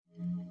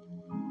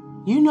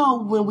You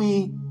know, when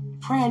we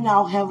pray in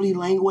our heavenly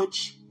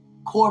language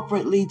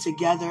corporately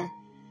together,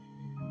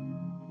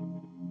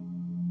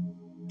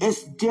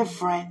 it's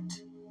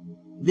different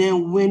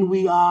than when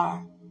we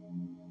are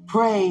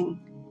praying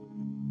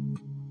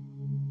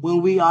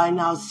when we are in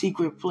our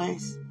secret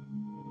place,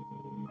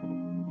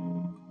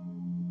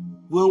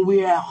 when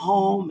we're at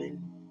home and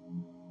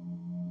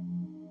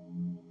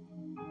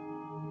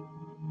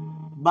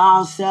by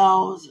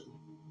ourselves,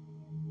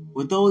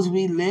 with those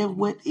we live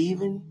with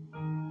even.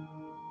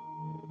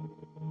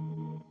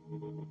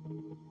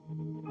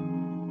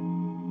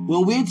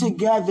 When we're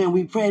together and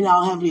we pray in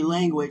our heavenly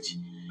language,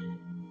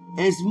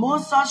 it's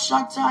Mosa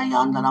Shata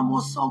Yandana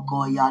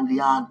Mosoko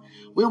Yandian.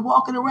 We're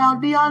walking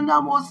around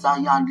Diana Mosa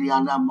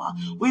Yandiana.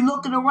 We're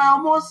looking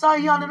around Mosa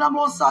Yandana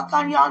Mosa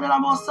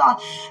Kanyandana Mosa.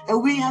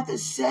 And we have the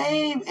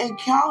same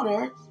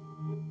encounter,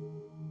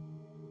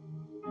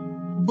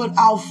 but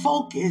our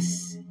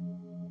focus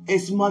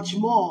is much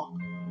more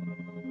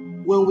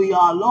when we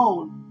are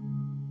alone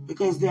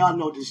because there are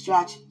no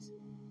distractions.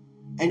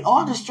 And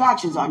all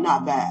distractions are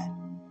not bad.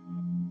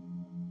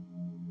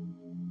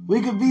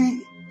 We could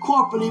be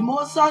corporately,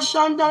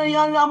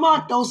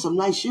 throw some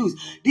nice shoes.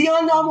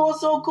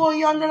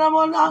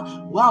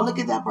 Wow, look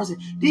at that person.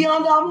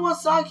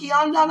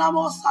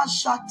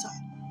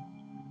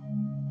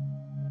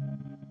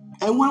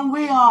 And when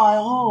we are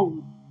at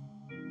home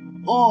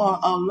or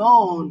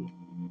alone,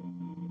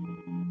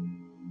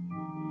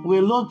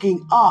 we're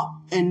looking up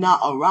and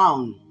not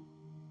around.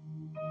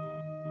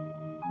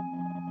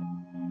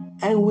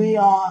 And we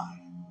are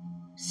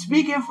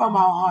speaking from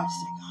our hearts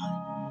to God.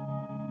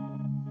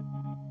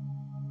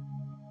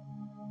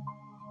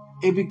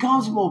 It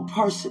becomes more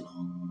personal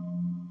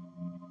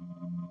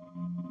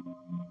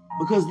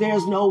because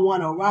there's no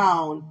one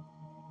around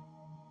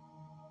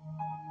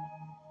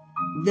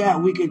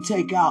that we can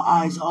take our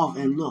eyes off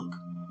and look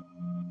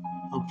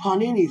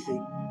upon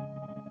anything.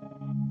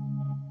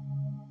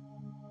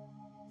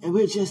 And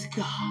we're just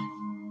God.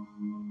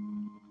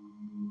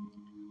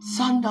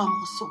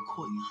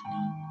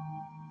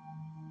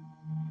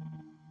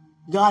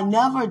 God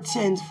never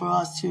intends for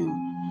us to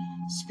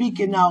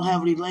speak in our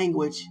heavenly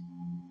language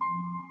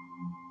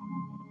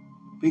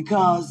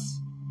because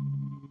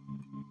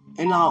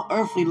in our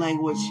earthly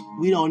language,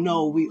 we don't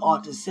know what we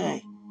ought to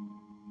say.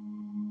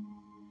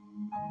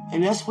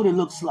 And that's what it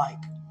looks like.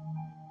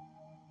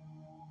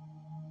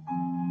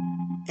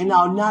 In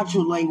our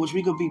natural language,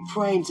 we could be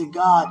praying to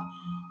God,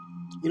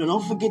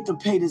 don't forget to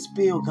pay this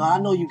bill, God.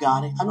 I know you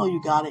got it. I know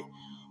you got it.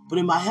 But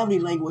in my heavenly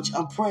language,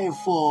 I'm praying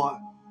for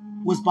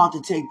what's about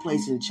to take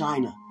place in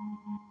China.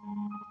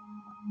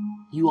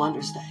 You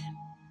understand?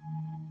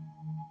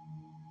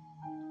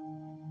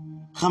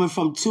 Coming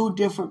from two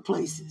different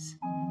places.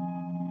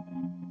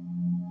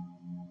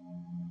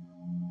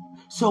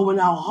 So when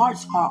our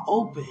hearts are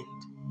opened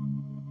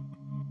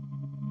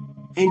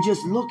and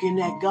just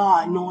looking at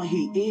God, knowing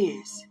He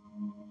is,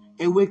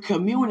 and we're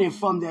communing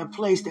from that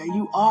place that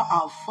you are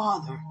our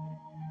Father,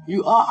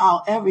 you are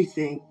our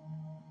everything.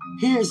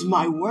 Here's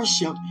my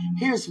worship,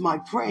 here's my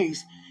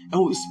praise.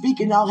 And we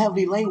speak in our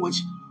heavenly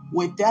language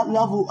with that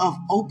level of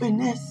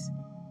openness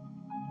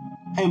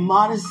and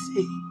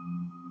modesty.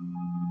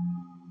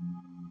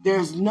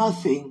 There's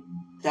nothing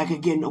that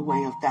could get in the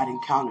way of that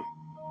encounter.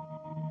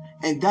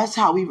 And that's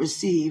how we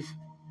receive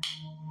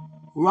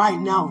right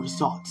now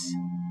results,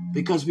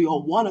 because we are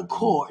one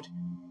accord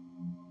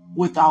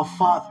with our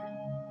Father.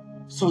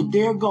 So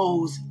there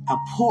goes a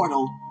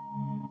portal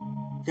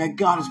that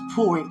God is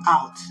pouring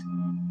out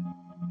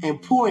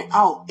and pouring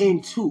out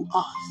into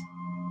us.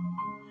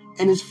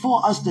 And it's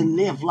for us to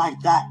live like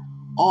that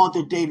all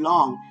the day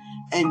long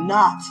and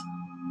not,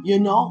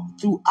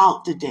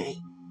 throughout the day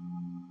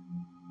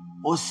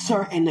or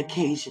certain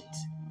occasions.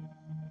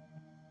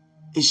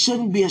 It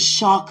shouldn't be a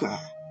shocker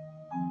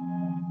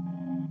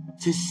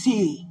to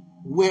see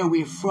where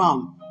we're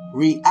from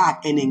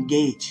react and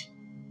engage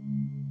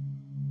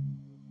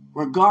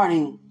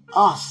regarding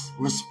us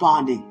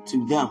responding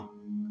to them,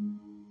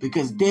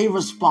 because they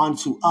respond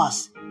to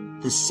us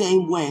the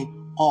same way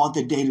all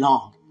the day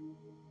long.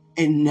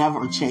 It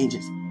never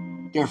changes.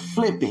 They're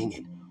flipping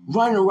and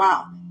running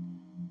around,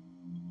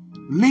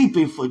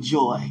 leaping for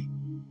joy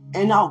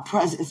in our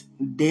presence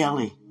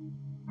daily.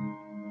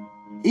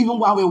 Even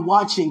while we're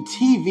watching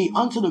TV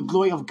unto the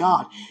glory of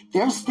God,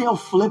 they're still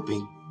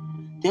flipping.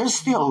 They're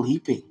still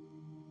leaping.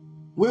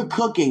 We're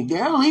cooking.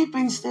 They're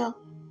leaping still.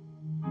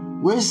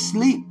 We're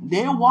asleep.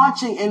 They're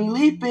watching and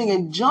leaping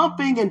and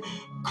jumping and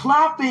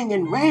clapping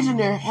and raising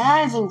their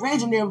hands and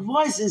raising their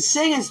voice and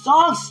singing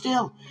songs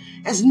still.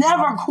 It's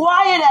never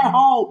quiet at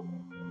home.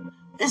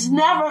 It's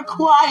never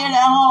quiet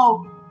at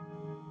home.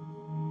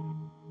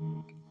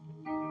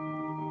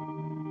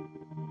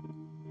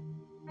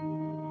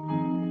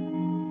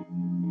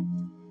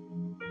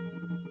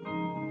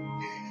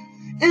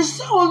 It's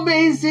so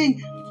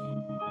amazing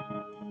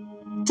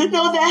to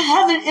know that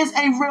heaven is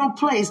a real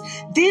place.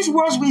 These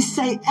words we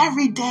say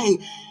every day,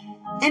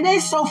 and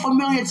they're so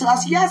familiar to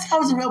us. Yes,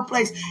 heaven's a real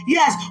place.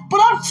 Yes, but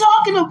I'm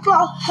talking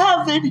about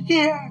heaven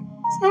here.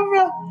 It's a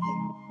real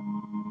place.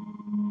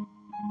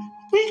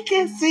 We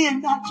can see it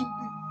naturally.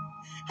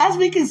 As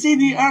we can see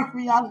the earth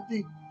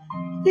reality.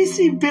 We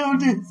see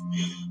buildings.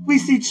 We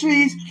see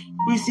trees.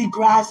 We see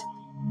grass.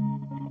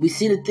 We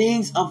see the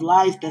things of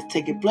life that's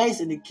taking place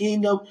in the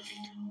kingdom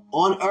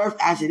on earth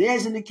as it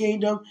is in the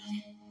kingdom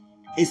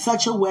in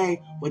such a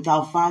way with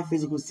our five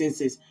physical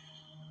senses.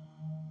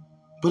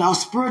 But our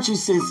spiritual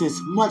senses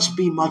must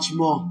be much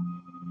more.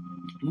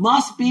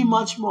 Must be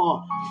much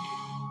more.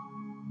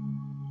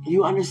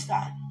 You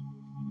understand?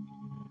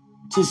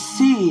 To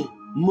see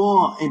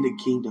more in the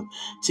kingdom.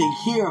 To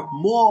hear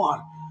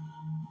more,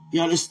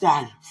 you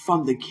understand,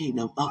 from the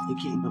kingdom, of the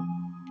kingdom.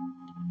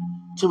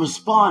 To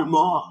respond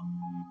more.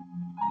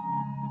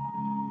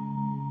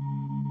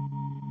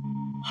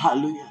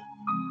 Hallelujah.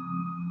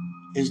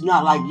 It's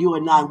not like you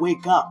and I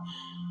wake up.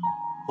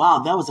 Wow,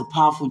 that was a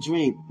powerful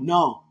dream.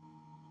 No.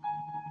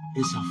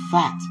 It's a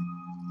fact.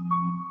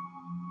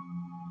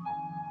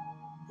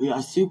 We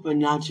are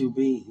supernatural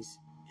beings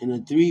in a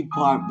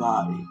three-part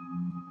body.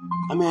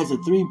 As a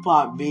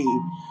three-part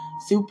being.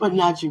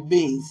 Supernatural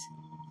beings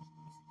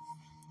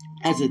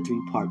as a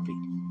three-part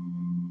being.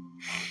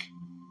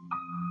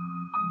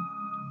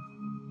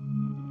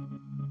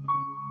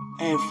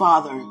 And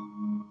Father,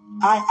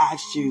 I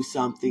asked you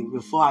something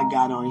before I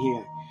got on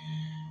here.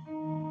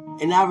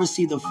 And I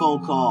received a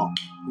phone call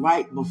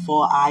right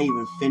before I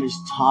even finished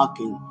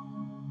talking.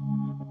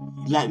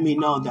 Let me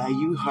know that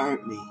you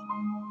heard me.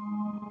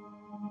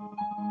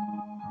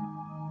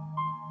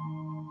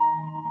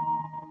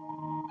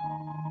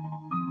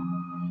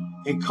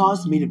 It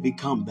caused me to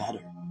become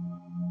better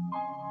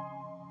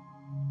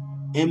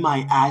in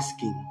my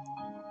asking.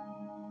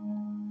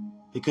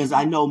 Because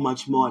I know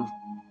much more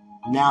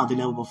now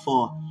than ever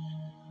before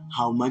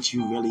how much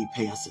you really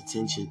pay us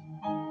attention.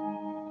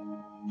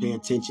 Pay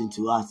attention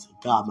to us.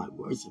 God, my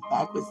words are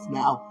backwards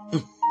now.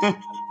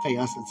 Pay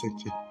us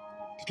attention.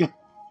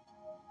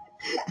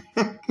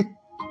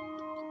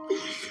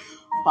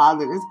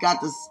 Father, it's got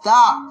to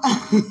stop.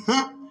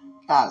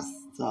 Gotta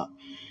stop.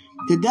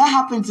 Did that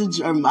happen to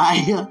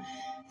Jeremiah?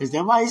 Is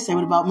that why he said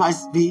about my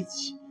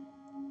speech?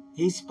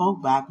 He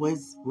spoke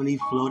backwards when he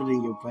floated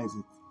in your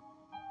presence.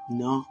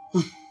 No?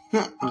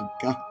 Oh,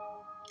 God.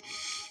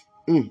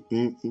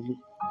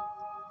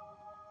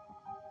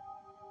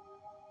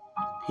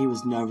 He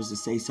was nervous to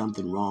say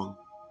something wrong.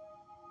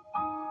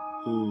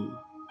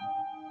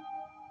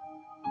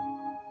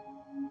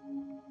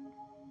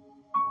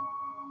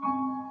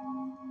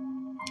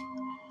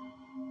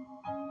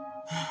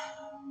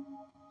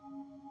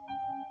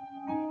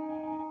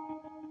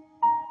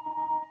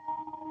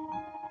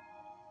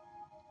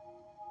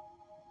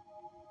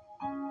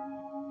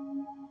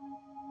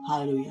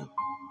 Hallelujah.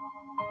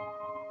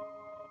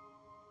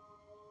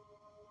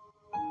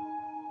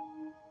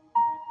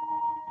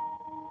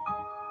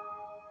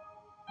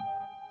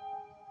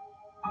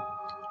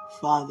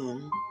 Father,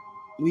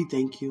 we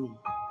thank you.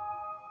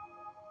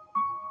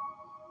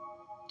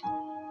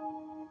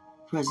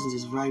 Presence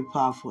is very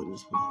powerful in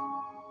this place.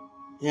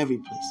 In every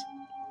place.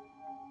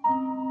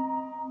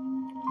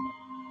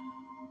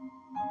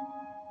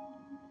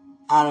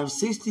 Out of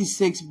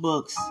 66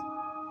 books,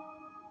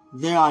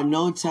 there are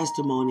no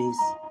testimonies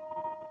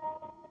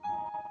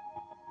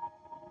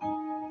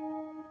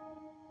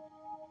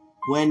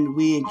when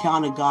we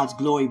encounter God's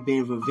glory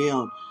being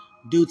revealed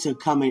due to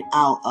coming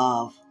out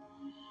of.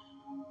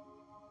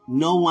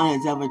 No one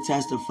has ever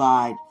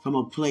testified from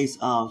a place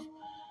of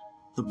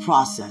the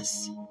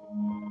process.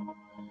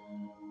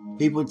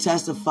 People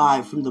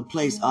testify from the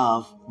place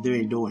of their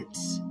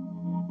endurance.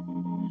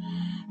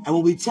 And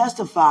when we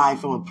testify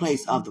from a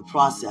place of the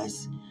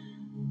process,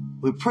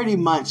 we're pretty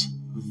much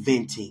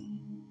venting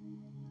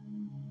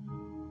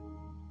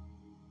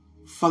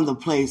from the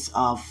place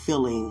of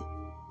feeling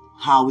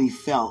how we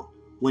felt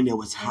when it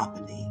was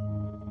happening.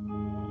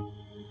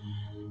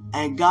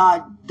 And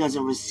God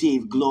doesn't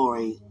receive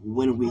glory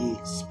when we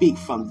speak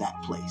from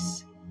that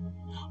place,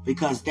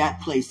 because that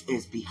place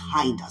is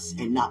behind us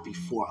and not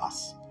before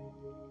us.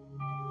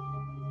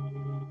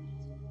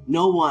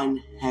 No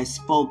one has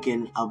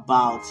spoken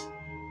about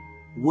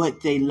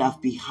what they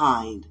left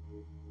behind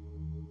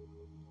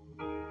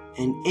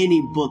in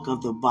any book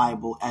of the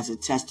Bible as a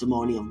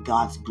testimony of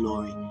God's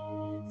glory.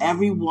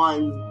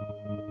 Everyone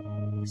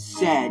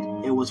said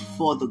it was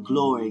for the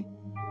glory,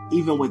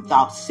 even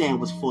without saying it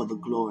was for the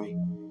glory.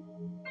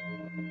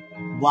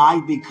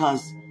 Why?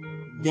 Because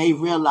they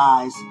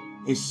realize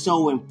it's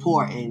so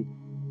important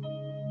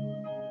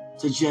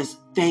to just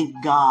thank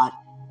God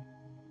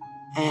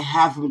and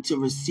have Him to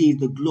receive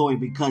the glory,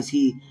 because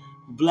He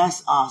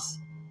blessed us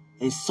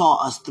and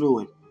saw us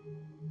through it.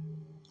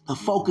 The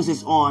focus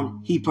is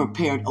on He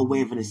prepared a way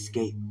of an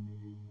escape.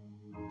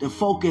 The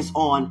focus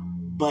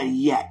on, but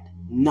yet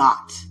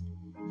not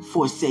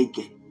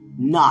forsaken,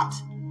 not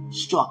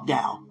struck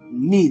down,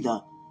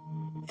 neither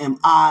am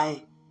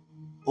I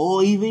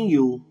or even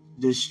you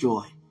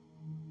destroyed.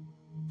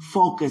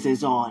 Focus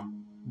is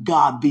on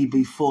God be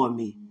before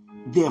me,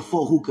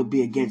 therefore who could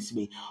be against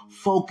me?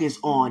 Focus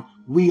on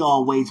we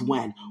always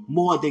win,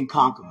 more than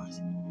conquerors.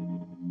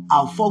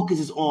 Our focus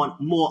is on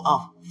more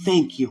of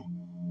thank you.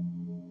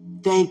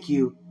 thank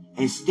you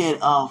instead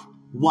of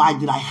why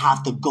did I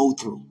have to go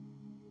through.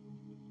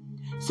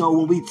 So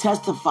when we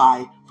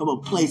testify from a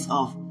place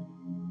of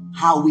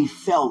how we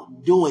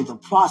felt during the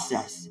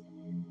process,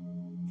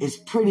 it's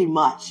pretty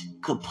much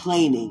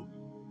complaining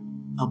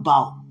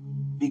about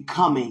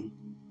becoming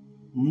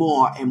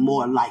more and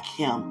more like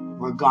him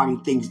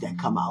regarding things that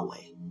come our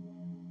way.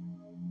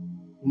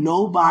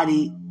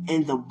 Nobody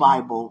in the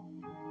Bible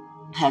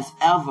has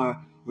ever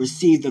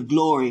received the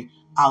glory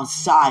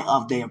outside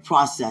of their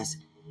process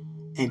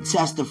and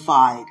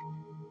testified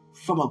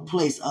from a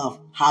place of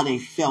how they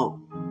felt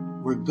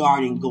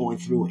regarding going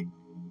through it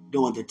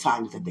during the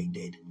times that they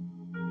did.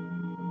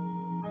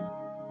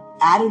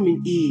 Adam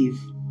and Eve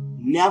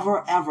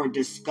never ever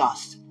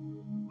discussed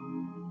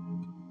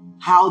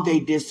how they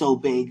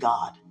disobeyed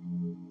God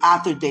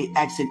after they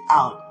exit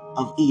out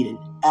of Eden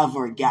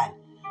ever again,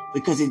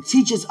 because it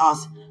teaches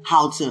us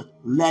how to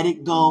let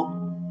it go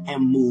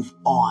and move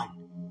on.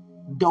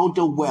 Don't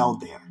dwell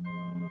there.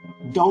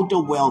 Don't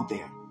dwell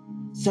there.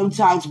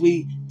 Sometimes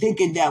we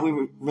thinking that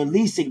we're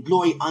releasing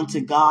glory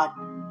unto God,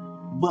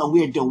 but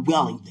we're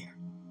dwelling there.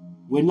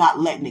 We're not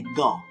letting it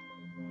go.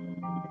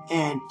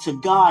 And to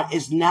God,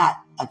 it's not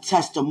a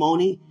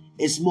testimony.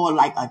 It's more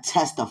like a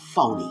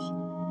testaphony.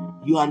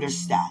 You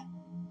understand?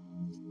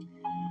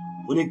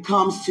 When it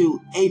comes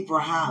to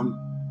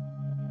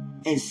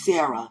Abraham and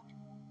Sarah,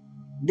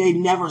 they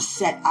never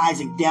set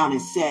Isaac down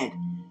and said,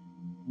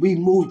 we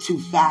moved too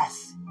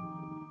fast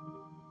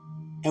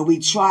and we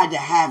tried to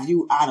have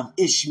you out of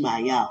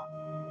Ishmael.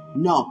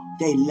 No,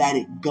 they let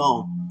it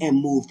go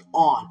and moved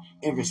on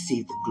and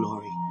received the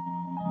glory.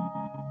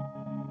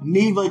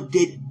 Neither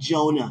did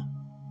Jonah.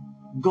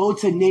 Go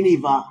to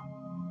Nineveh,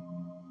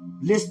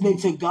 listening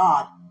to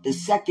God, the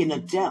second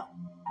attempt,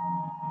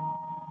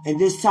 and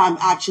this time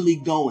actually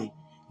going.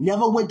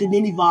 Never went to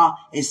Nineveh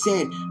and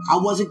said, I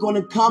wasn't going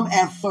to come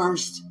at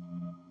first,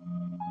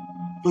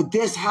 but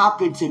this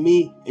happened to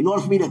me. In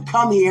order for me to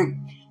come here,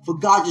 for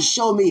God to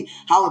show me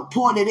how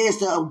important it is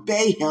to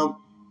obey him.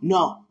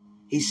 No,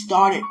 he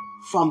started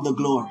from the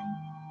glory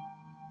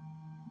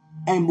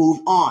and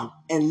moved on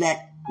and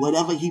let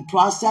whatever he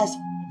processed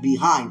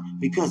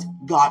behind, because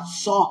God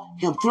saw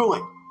him through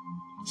it.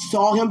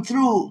 Saw him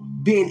through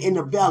being in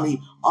the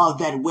belly of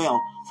that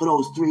whale for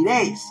those 3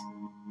 days.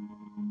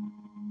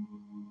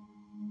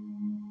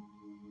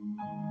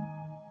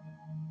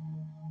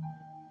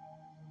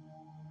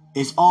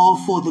 It's all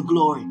for the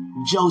glory.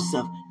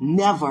 Joseph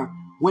never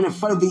went in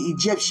front of the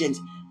Egyptians,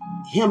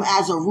 him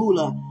as a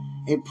ruler,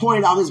 and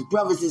pointed out his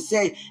brothers and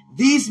said,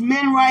 these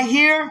men right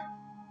here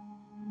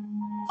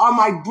are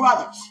my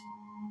brothers,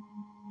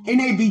 and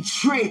they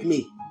betrayed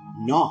me.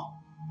 No.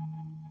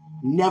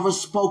 Never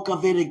spoke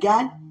of it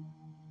again,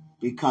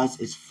 because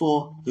it's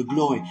for the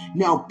glory.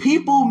 Now,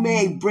 people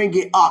may bring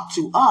it up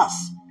to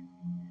us,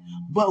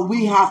 but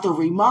we have to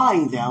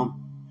remind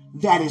them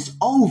that it's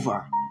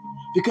over,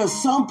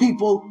 because some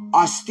people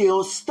are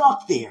still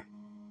stuck there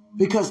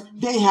because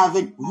they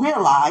haven't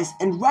realized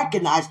and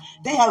recognized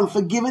they haven't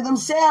forgiven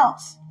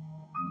themselves.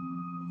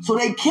 So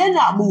they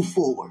cannot move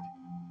forward.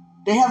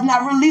 They have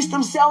not released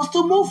themselves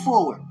to move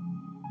forward.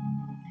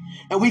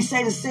 And we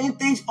say the same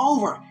things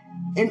over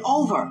and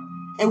over.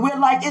 And we're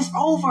like, it's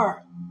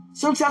over.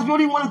 Sometimes we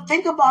don't even want to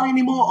think about it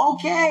anymore.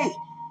 Okay.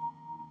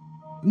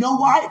 Know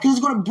why? Because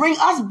it's going to bring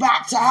us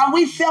back to how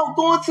we felt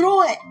going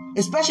through it.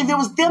 Especially if it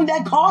was them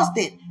that caused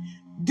it.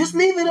 Just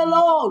leave it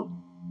alone.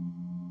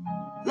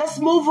 Let's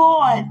move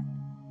on.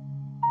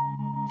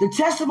 The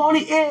testimony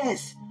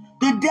is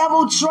the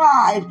devil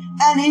tried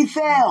and he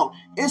failed.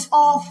 It's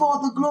all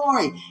for the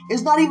glory.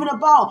 It's not even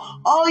about,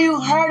 oh, you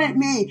hurted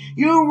me.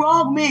 You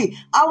wronged me.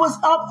 I was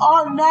up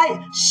all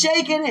night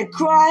shaking and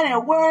crying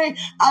and worrying.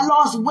 I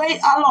lost weight.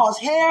 I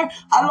lost hair.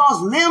 I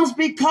lost limbs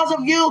because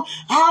of you.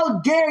 How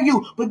dare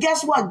you? But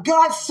guess what?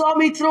 God saw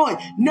me through it.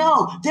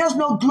 No, there's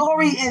no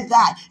glory in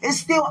that. It's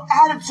still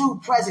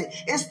attitude present.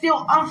 It's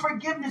still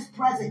unforgiveness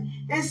present.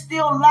 It's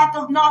still lack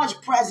of knowledge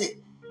present.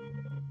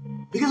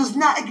 Because it's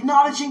not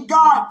acknowledging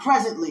God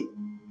presently.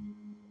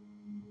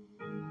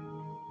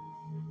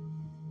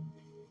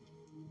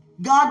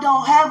 God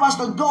don't have us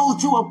to go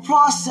through a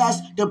process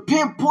to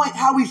pinpoint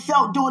how we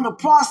felt during the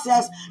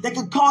process that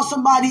could cause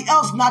somebody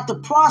else not to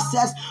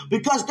process,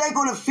 because they're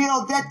going to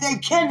feel that they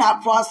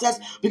cannot process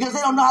because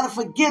they don't know how to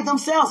forgive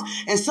themselves.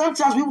 And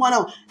sometimes we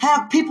want to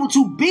have people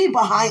to be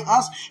behind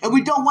us, and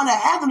we don't want to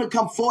have them to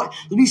come forward.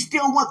 We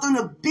still want them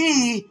to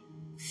be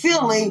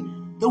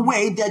feeling the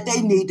way that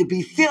they need to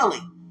be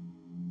feeling,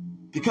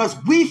 because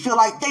we feel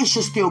like they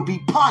should still be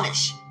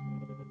punished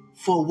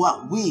for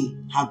what we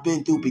have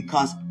been through,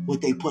 because what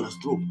they put us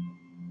through.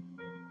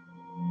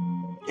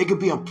 It could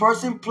be a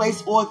person,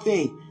 place, or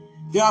thing.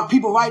 There are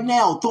people right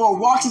now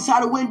throwing rocks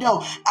inside the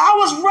window. I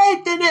was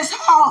raped in this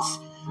house,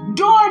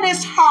 during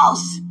this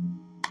house.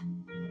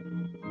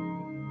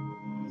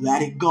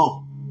 Let it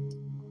go.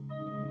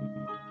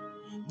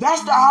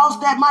 That's the house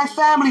that my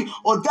family,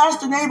 or that's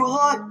the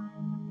neighborhood.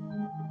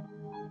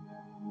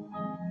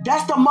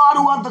 That's the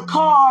model of the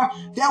car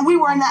that we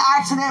were in the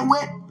accident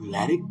with.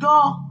 Let it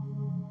go.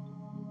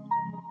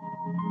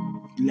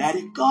 Let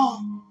it go.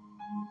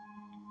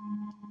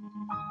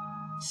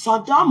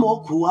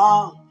 Sadamo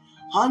kua,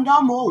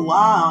 handamo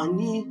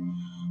wani,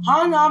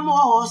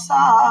 handamo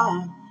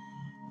sa,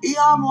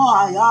 iamo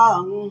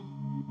hayang,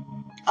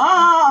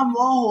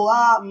 amo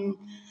am,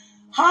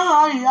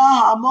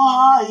 haya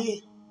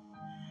mohai,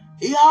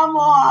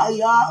 iamo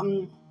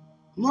hayang,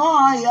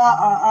 mohaya.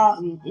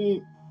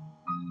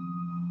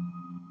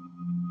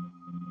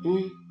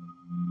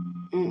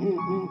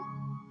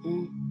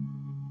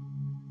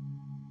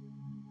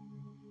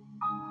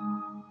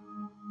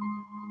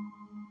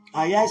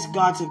 I ask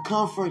God to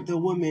comfort the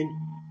women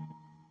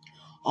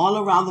all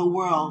around the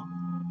world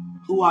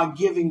who are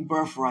giving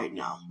birth right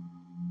now,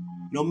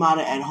 no matter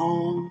at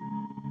home,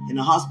 in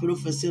a hospital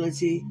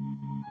facility,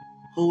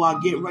 who are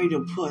getting ready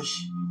to push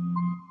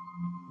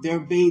their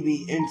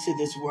baby into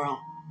this world.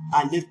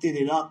 I lifted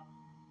it up.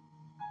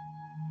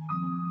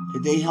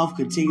 That they health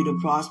continue to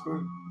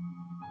prosper,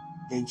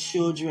 their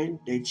children,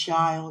 their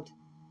child,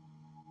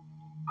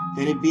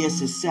 that it be a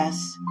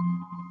success.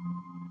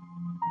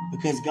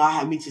 Because God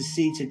had me to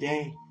see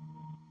today,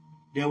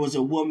 there was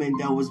a woman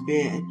that was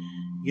being,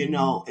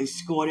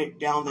 escorted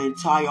down the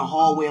entire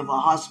hallway of a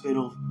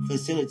hospital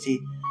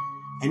facility.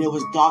 And it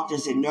was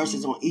doctors and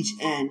nurses on each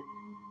end,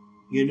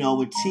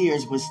 with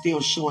tears, but still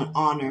showing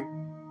honor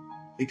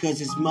because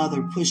his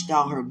mother pushed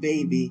out her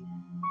baby,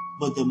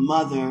 but the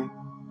mother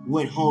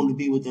went home to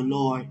be with the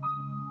Lord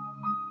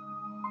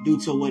due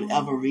to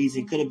whatever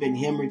reason. Could have been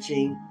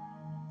hemorrhaging,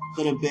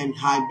 could have been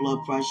high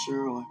blood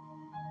pressure, or,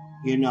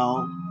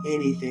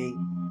 anything.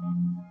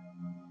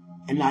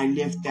 And I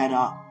lift that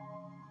up.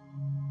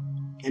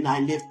 And I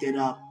lift it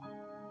up.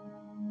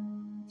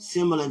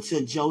 Similar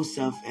to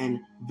Joseph and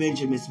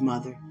Benjamin's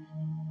mother.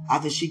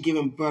 After she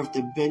given birth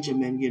to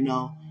Benjamin,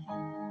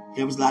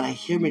 there was a lot of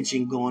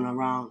hemorrhaging going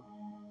around.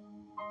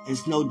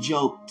 It's no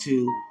joke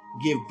to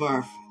give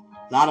birth.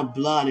 A lot of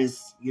blood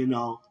is,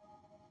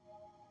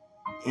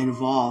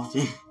 involved.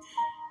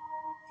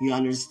 You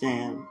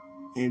understand?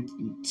 And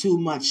too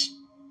much,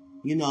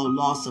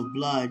 loss of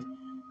blood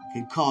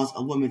can cause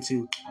a woman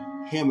to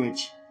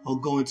hemorrhage or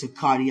go into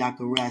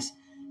cardiac arrest.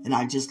 And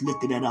I just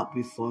lifted that up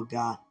before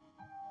God.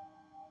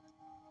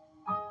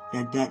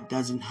 That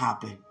doesn't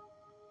happen.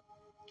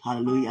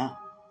 Hallelujah.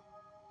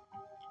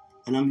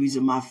 And I'm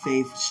using my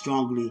faith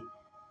strongly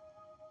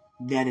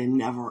that it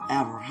never,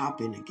 ever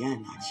happened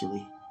again,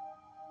 actually.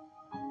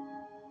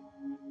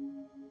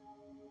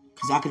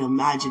 Because I can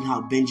imagine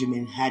how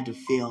Benjamin had to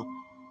feel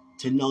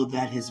to know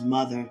that his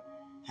mother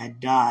had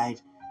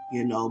died,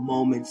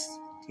 moments,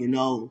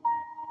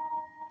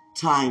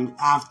 time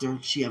after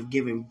she had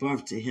given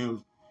birth to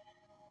him.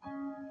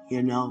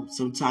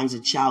 Sometimes a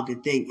child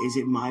could think, is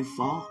it my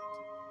fault?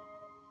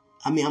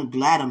 I mean, I'm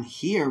glad I'm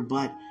here,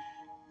 but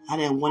I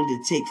didn't want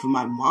it to take for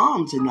my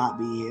mom to not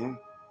be here.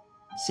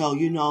 So,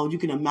 you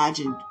can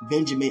imagine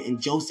Benjamin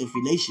and Joseph's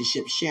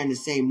relationship sharing the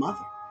same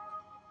mother.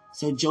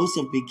 So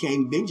Joseph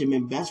became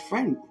Benjamin's best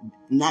friend,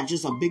 not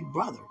just a big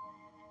brother.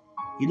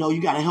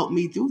 You got to help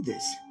me through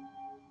this.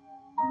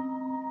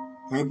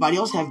 Everybody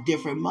else have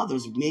different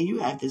mothers. Me and you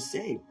have the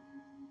same.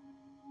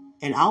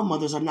 And our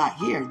mothers are not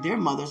here. Their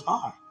mothers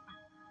are.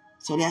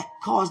 So that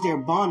caused their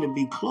bond to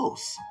be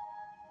close.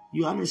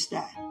 You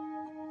understand?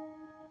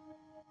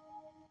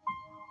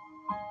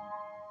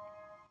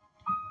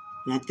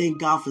 And I thank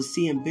God for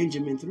seeing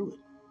Benjamin through it.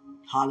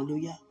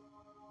 Hallelujah.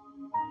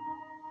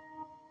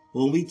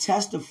 When we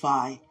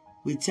testify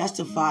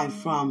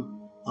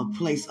from a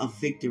place of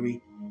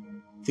victory.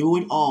 Through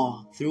it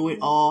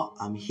all,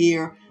 I'm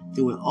here.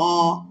 Through it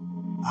all,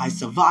 I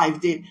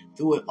survived it.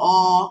 Through it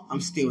all,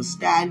 I'm still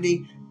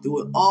standing.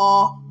 Through it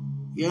all,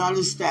 you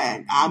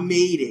understand? I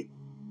made it.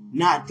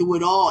 Not through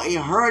it all. It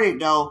hurted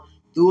though.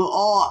 Through it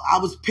all, I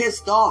was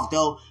pissed off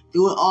though.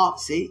 Through it all,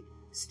 see,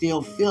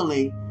 still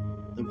feeling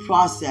the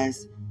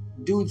process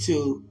due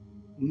to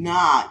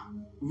not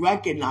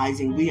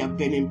recognizing we have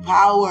been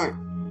empowered,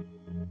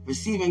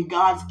 receiving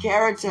God's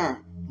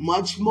character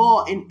much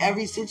more in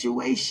every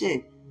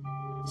situation.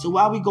 So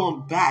why are we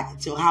going back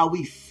to how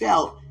we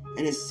felt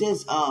in a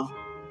sense of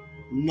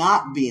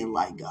not being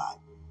like God,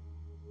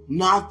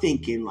 not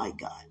thinking like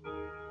God?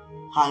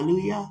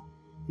 Hallelujah.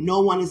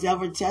 No one has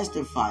ever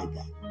testified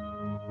that.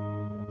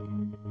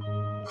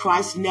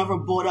 Christ never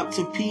brought up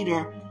to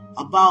Peter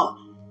about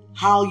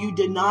how you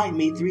denied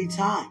me 3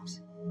 times.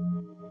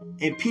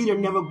 And Peter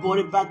never brought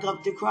it back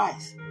up to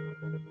Christ.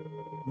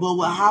 But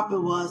what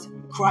happened was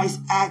Christ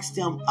asked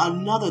him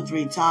another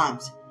 3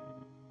 times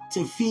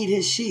to feed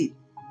his sheep.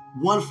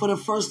 One for the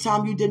first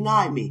time you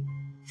denied me.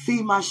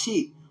 Feed my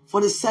sheep.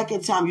 For the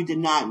second time you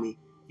denied me.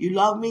 You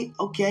love me?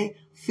 Okay.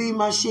 Feed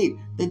my sheep.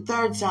 The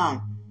third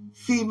time,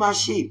 feed my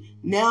sheep.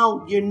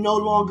 Now you're no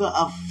longer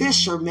a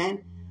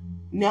fisherman.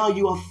 Now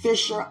you're a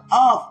fisher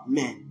of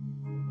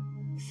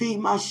men. Feed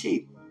my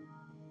sheep.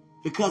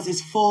 Because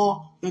it's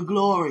for the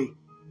glory.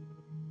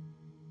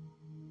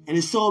 And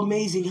it's so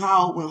amazing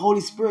how when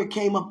Holy Spirit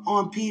came up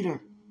on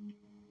Peter,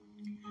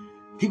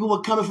 people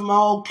were coming from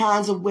all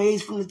kinds of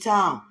ways from the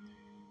town.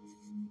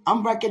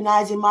 I'm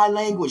recognizing my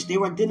language. They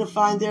were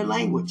identifying their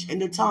language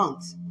and their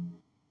tongues.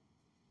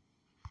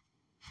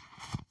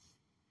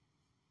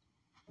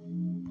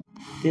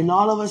 Then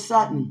all of a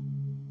sudden,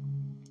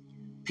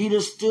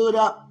 Peter stood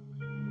up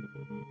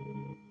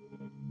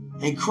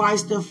in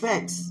Christ's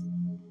defense,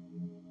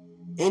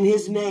 in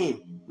his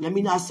name. Let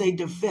me not say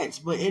defense,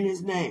 but in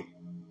his name.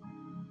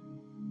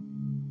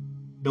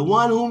 The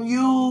one whom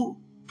you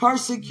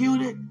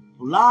persecuted,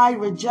 lied,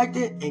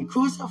 rejected, and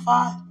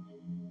crucified,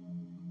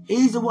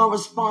 he's the one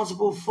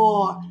responsible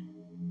for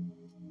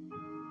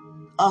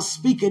us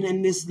speaking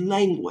in this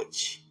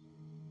language,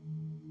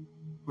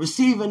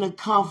 receiving the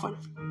comfort,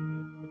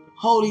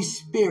 Holy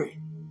Spirit.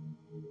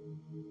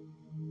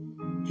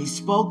 He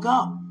spoke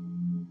up.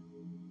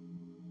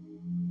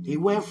 He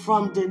went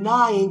from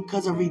denying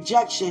because of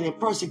rejection and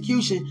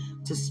persecution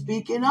to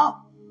speaking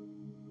up.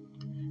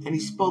 And he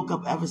spoke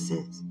up ever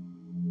since.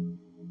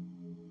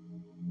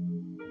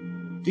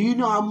 Do you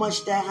know how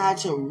much that had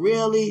to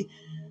really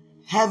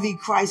heavy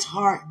Christ's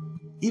heart?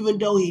 Even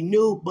though he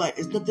knew, but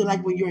it's nothing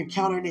like when you're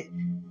encountering it.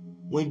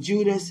 When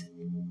Judas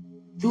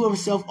threw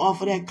himself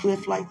off of that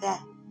cliff like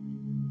that.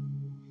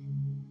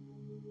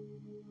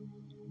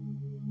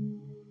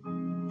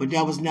 But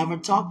that was never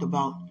talked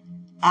about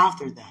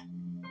after that.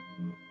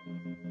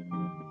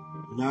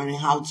 Learning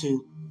how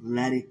to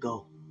let it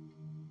go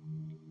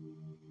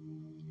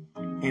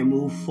and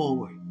move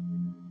forward.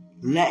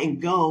 Letting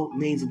go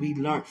means we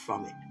learned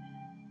from it.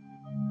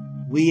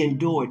 We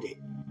endured it.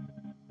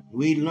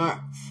 We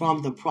learned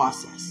from the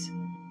process.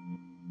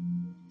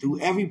 Through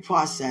every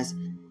process,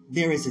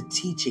 there is a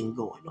teaching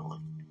going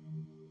on.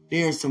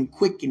 There is some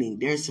quickening.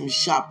 There's some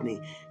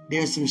sharpening.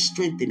 There's some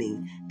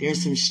strengthening.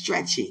 There's some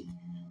stretching.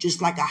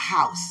 Just like a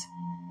house.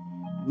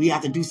 We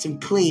have to do some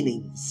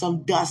cleaning,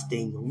 some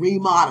dusting,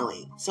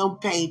 remodeling, some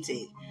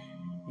painting.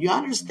 You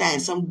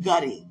understand? Some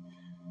gutting.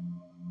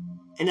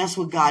 And that's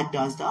what God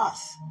does to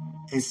us.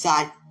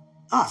 Inside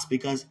us.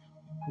 Because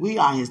we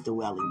are his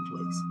dwelling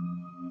place.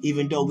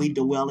 Even though we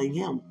dwell in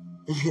him.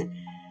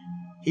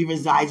 He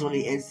resides on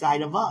the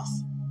inside of us.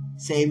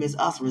 Same as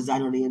us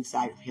reside on the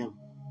inside of him.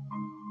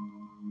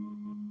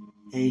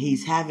 And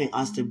he's having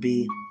us to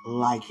be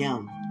like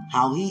him.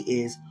 How he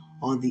is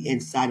on the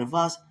inside of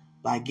us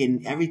by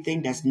getting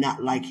everything that's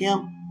not like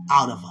him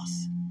out of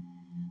us.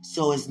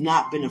 So it's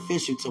not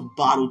beneficial to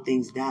bottle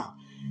things down.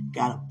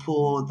 Got to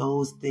pull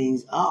those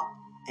things up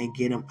and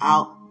get them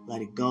out,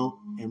 let it go,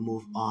 and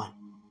move on.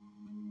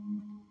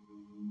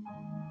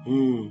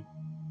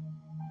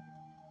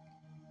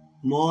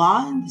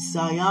 Mohan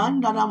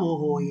sayan dana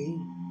mohoi.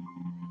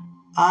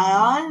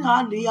 Ayan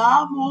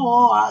adia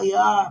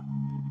mohoya.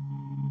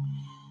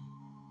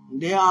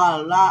 There are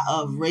a lot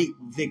of rape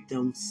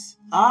victims.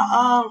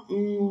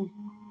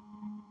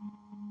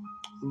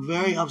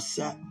 Very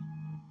upset.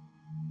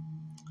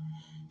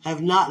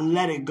 Have not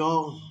let it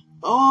go.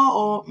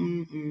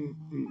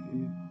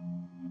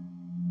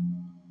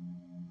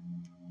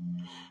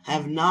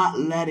 Have not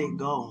let it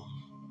go.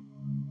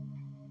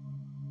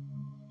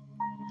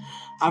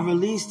 I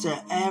release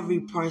to every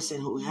person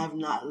who have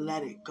not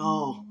let it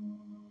go.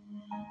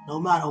 No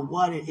matter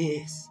what it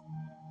is,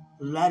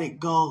 let it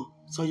go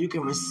so you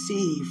can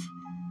receive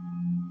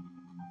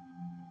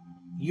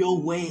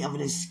your way of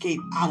an escape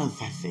out of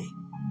that thing.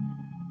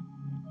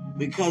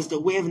 Because the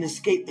way of an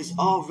escape is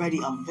already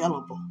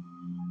available.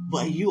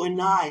 But you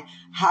and I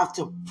have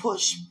to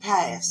push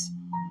past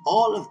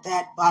all of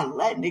that by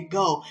letting it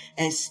go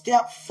and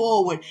step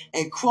forward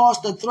and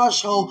cross the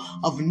threshold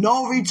of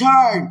no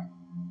return.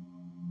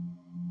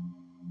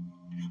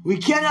 We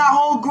cannot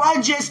hold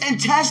grudges and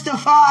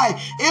testify.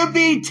 It'll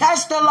be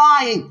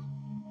testifying.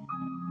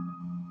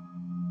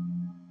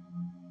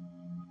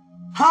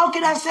 How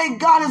can I say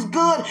God is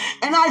good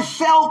and I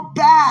felt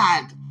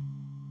bad?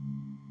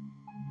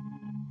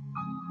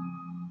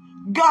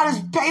 God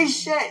is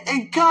patient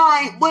and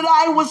kind when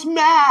I was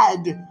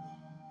mad.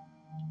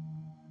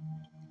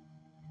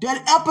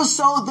 That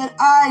episode that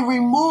I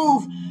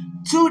removed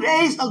 2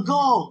 days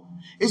ago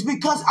is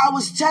because I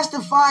was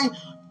testifying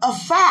a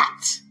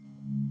fact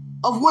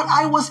of what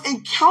I was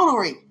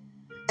encountering.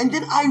 And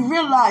then I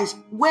realized,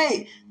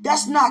 wait,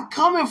 that's not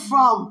coming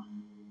from,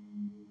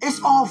 it's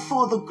all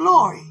for the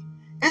glory.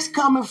 It's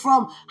coming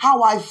from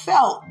how I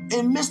felt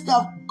in midst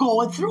of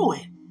going through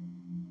it.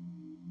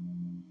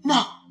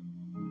 No.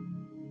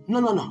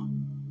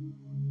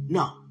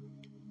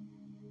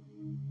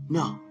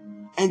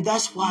 And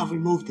that's why I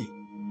removed it.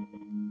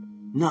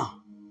 No.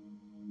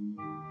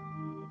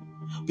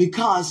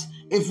 Because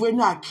if we're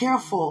not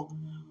careful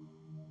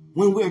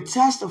when we're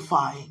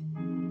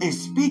testifying and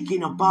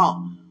speaking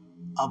about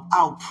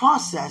our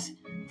process,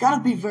 gotta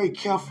be very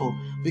careful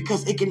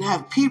because it can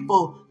have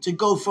people to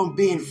go from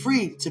being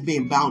free to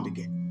being bound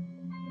again.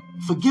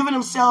 Forgiving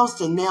themselves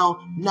to now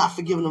not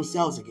forgiving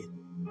themselves again.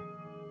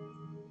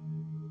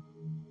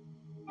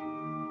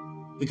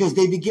 Because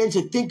they begin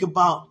to think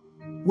about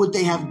what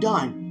they have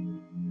done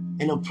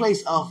in a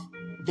place of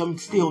them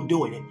still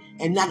doing it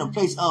and not a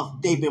place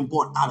of they've been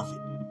brought out of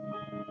it.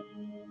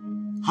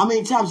 How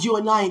many times you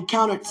and I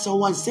encountered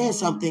someone saying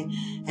something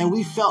and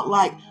we felt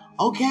like,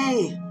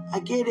 okay, I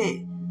get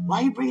it.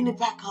 Why are you bringing it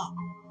back up?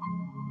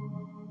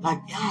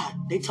 Like, God,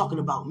 they talking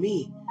about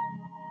me.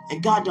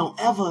 And God don't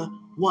ever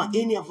want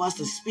any of us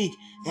to speak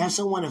and have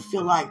someone to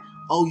feel like,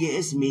 oh yeah,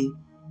 it's me.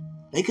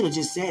 They could have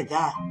just said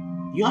that.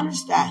 You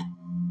understand?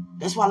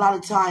 That's why a lot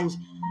of times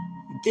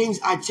things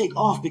I take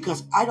off,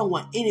 because I don't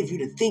want any of you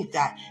to think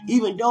that,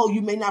 even though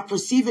you may not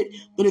perceive it,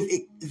 but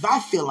if I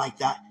feel like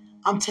that,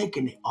 I'm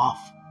taking it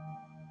off.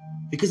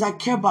 Because I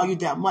care about you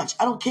that much.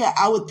 I don't care.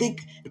 I would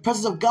think the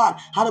presence of God,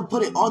 how to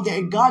put it on there.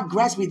 And God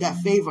grants me that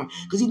favor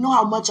because He knows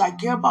how much I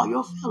care about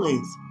your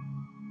feelings.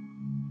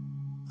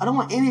 I don't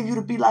want any of you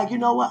to be like, you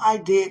know what, I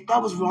did.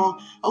 That was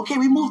wrong. Okay,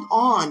 we moved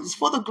on. It's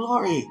for the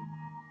glory.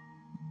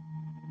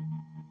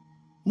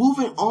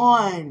 Moving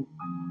on.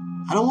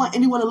 I don't want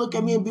anyone to look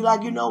at me and be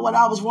like, you know what,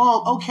 I was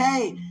wrong.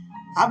 Okay,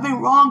 I've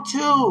been wrong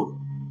too.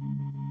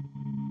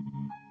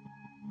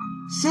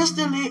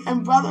 Sisterly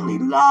and brotherly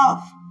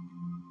love.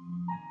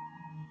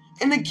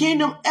 In the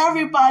kingdom,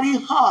 everybody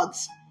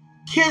hugs,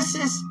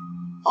 kisses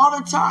all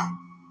the time.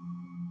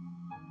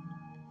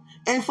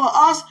 And for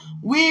us,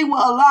 we will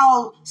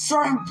allow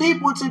certain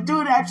people to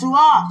do that to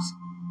us.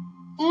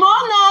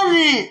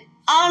 Monani,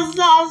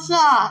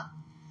 Azasa.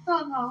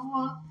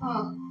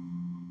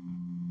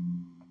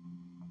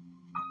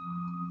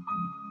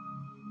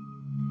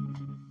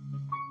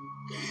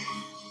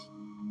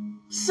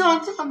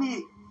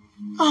 Santani,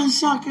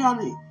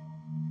 Ashakani.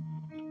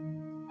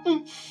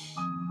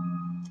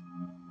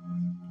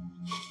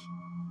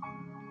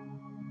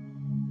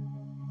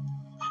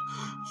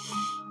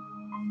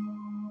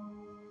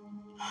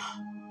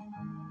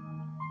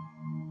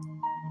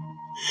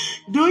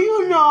 Do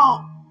you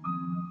know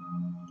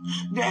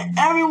that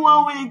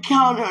everyone we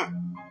encounter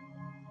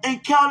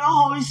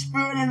Holy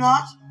Spirit in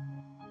us?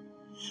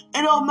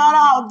 It don't matter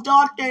how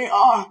dark they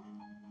are.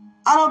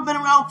 I done been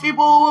around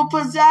people who were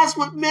possessed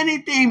with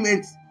many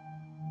demons.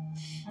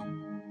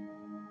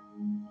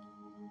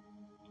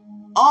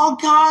 All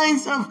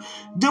kinds of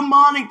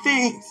demonic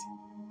things.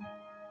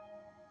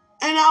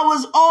 And I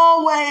was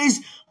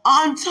always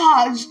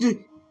untouched.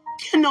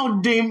 Can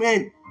no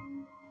demon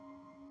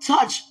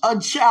touch a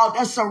child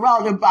that's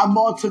surrounded by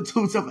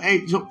multitudes of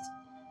angels?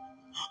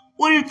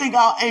 What do you think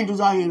our angels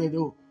are here to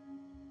do?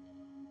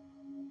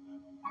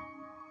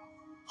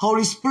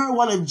 Holy Spirit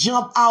want to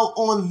jump out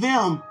on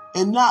them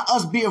and not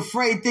us be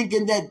afraid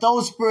thinking that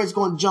those spirits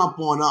going to jump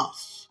on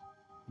us.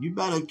 You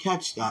better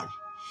catch that.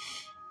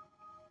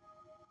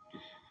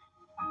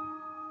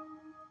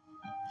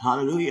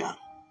 Hallelujah.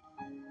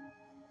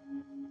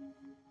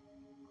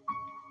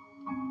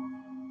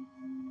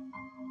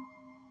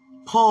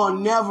 Paul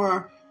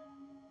never,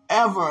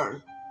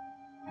 ever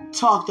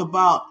talked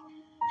about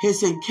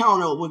his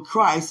encounter with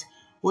Christ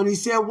when he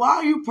said, why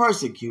are you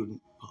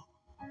persecuting?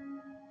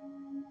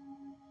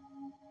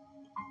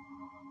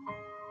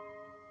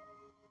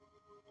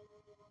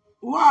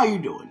 Why are you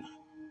doing that?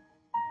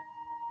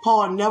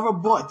 Paul never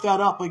brought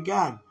that up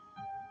again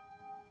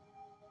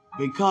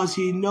because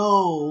he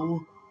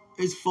know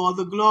it's for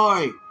the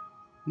glory.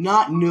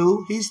 Not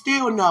new, he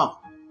still know.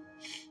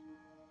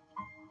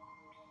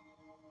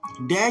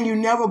 Daniel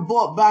never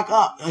brought back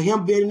up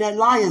him being in that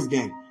lion's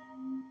den.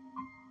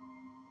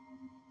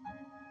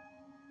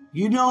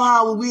 You know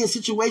how when we're in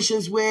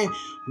situations where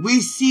we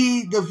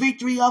see the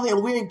victory of it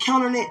and we're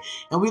encountering it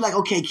and we're like,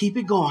 okay, keep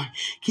it going,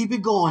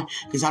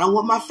 because I don't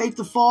want my faith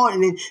to fall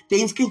and then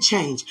things can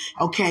change.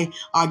 Okay,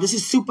 this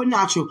is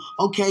supernatural.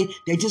 Okay,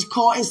 they just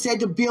called and said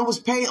the bill was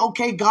paid.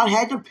 Okay, God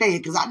had to pay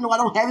it because I know I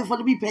don't have it for it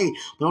to be paid.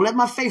 But don't let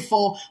my faith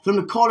fall for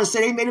them to call and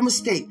say they made a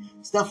mistake.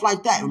 Stuff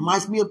like that. It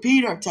reminds me of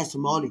Peter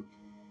testimony.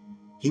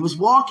 He was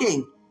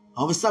walking.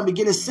 All of a sudden,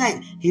 begin to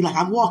sing. He like,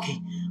 I'm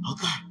walking. Oh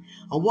God.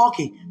 I'm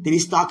walking. Then he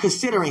start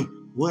considering,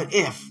 what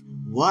if,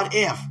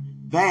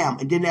 bam.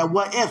 And then that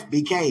what if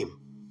became.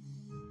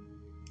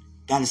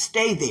 Got to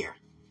stay there.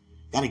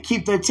 Got to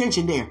keep the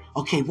attention there.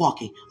 Okay,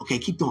 walking. Okay,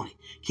 keep doing it.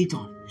 Keep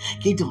doing it.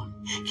 Keep doing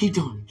it. Keep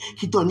doing it.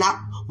 Keep doing it.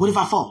 Now, what if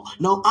I fall?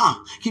 No,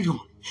 keep doing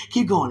it.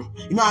 Keep going.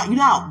 You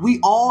know, we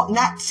all,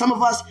 not some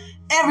of us,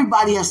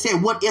 everybody has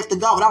said what if to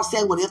God without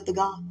saying what if to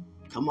God.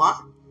 Come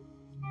on.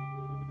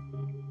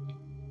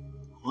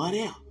 What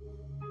if?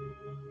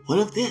 What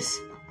if this?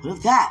 What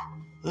if that?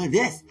 What if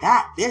this,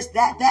 that, this,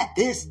 that,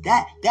 this,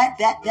 that,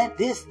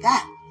 this,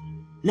 that.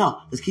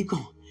 No, let's keep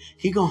going.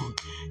 Keep going.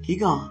 Keep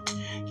going.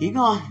 Keep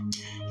going.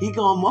 Keep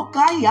going.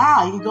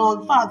 Mokaya. Keep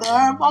going,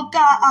 Father.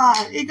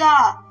 Mokaya. He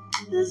got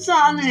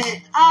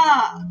Sonny.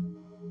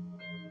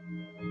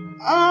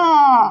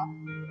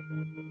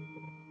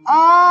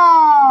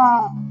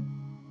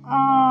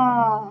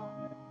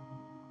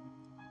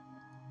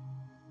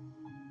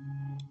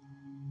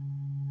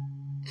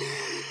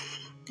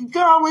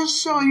 God will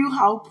show you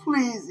how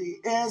pleased He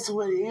is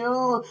with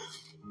you.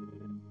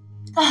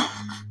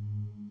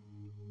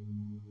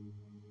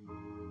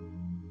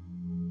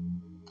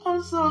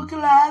 I'm so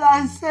glad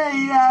I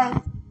say yes.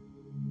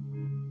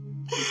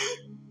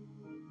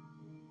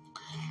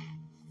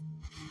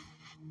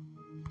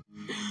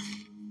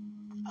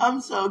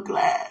 I'm so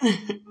glad.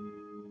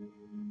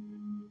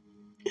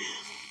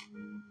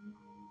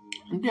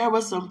 There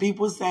were some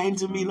people saying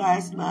to me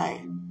last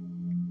night,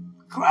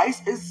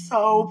 Christ is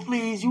so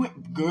pleased. You,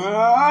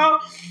 girl,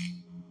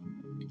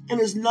 And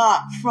it's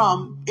not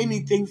from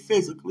anything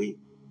physically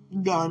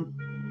done,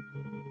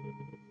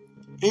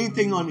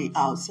 anything on the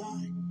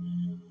outside.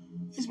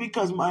 It's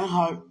because my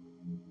heart,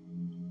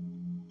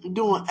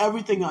 doing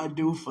everything I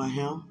do for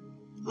him,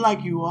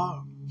 like you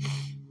are.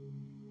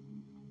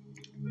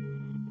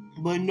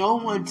 But no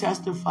one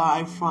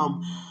testified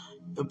from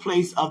the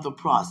place of the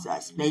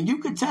process. Now, you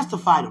can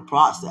testify the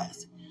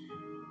process,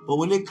 but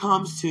when it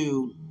comes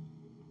to,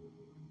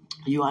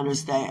 you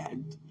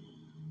understand,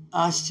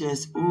 us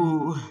just,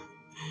 ooh,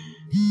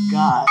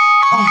 God,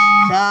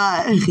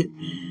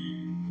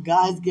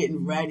 God's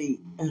getting ready.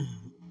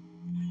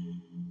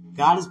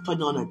 God is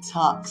putting on a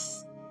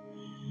tux,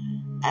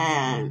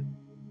 and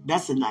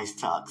that's a nice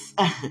tux.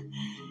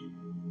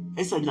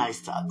 It's a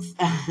nice tux.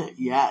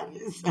 Yeah,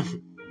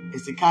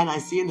 it's the kind I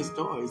see in the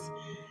stores,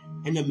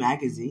 in the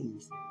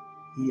magazines.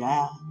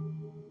 Yeah.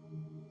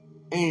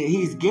 And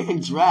he's getting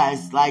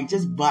dressed, like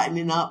just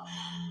buttoning up.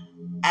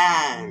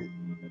 And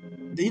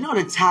you know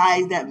the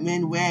tie that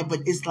men wear, but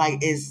it's like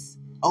it's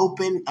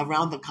open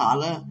around the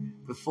collar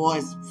before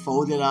it's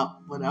folded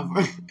up,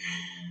 whatever.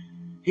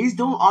 He's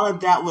doing all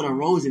of that with a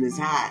rose in his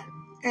hand.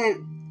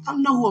 And I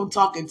know who I'm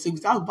talking to,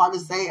 because I was about to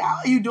say, how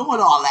are you doing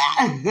all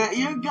that?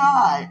 You're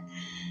God.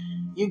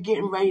 You're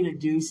getting ready to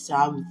do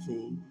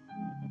something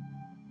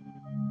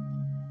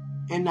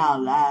in our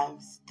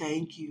lives.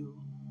 Thank you.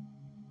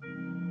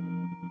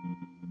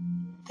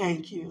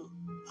 Thank you.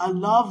 I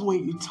love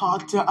when you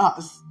talk to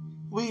us.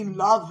 We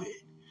love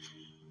it.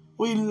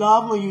 We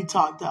love when you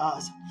talk to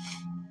us.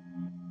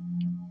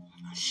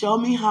 Show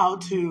me how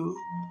to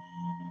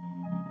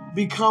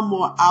become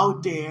more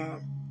out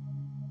there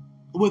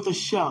with a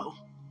show.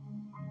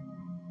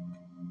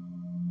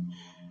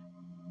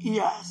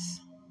 Yes.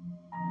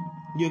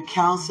 You're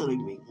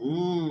counseling me.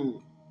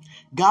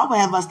 God will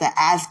have us to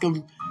ask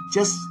him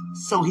just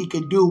so he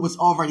can do what's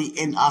already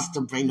in us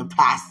to bring the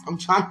past. I'm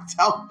trying to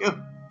tell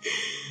you.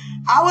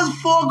 I was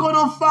 4 going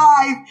on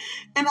 5,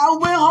 and I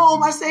went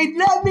home. I said,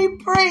 let me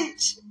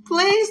preach.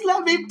 Please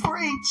let me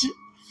preach.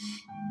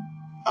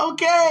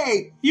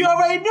 Okay. You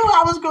already knew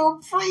I was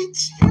going to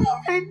preach. You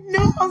already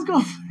knew I was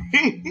going to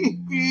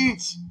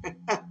preach.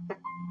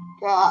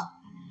 God.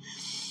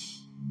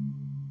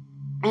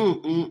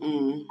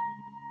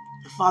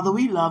 Father,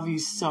 we love you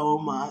so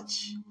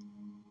much.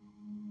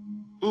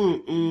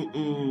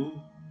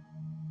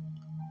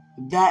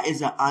 That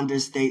is an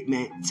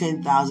understatement.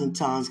 10,000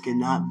 tongues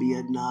cannot be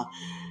enough.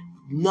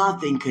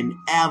 Nothing can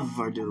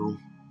ever do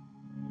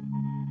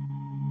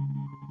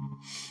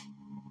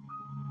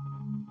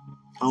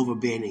over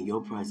being in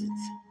your presence.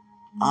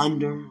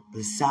 Under,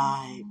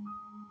 beside,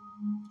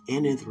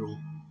 in and through.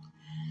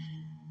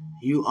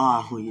 You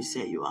are who you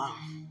say you are.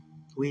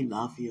 We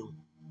love you.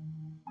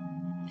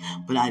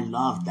 But I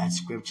love that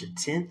scripture.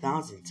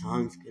 10,000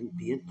 tongues couldn't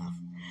be enough.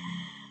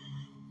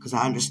 Because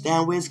I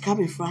understand where it's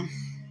coming from.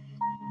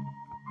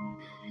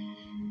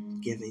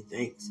 Giving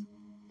thanks.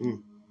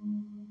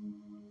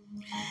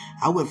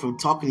 I went from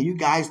talking to you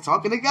guys,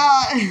 talking to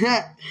God.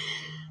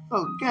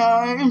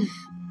 Okay.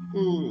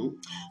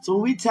 So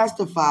when we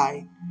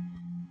testify,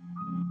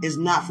 it's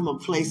not from a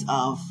place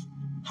of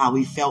how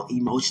we felt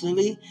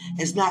emotionally.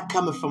 It's not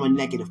coming from a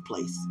negative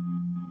place.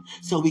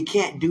 So we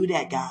can't do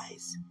that,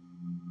 guys.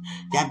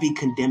 That'd be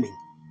condemning.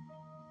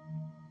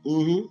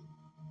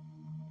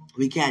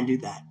 We can't do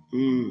that.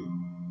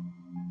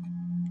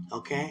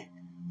 Okay?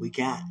 We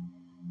can't.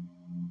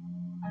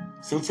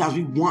 Sometimes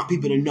we want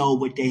people to know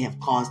what they have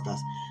caused us,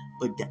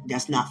 but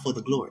that's not for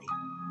the glory.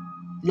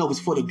 No, it's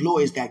for the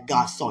glory is that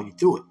God saw you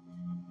through it.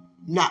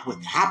 Not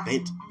what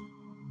happened.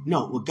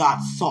 No, what God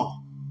saw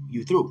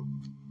you through.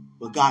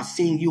 What God's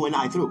seeing you and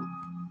I through.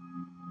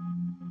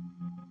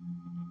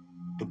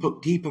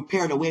 He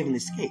prepared a way of an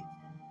escape.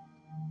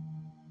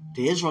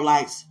 The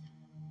Israelites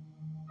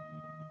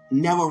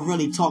never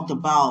really talked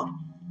about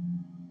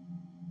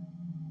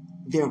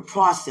their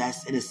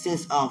process in a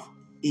sense of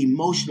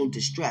emotional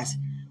distress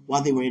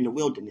while they were in the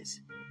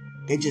wilderness.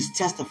 They just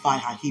testified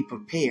how he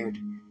prepared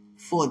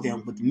for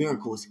them with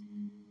miracles,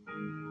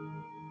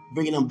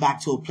 bringing them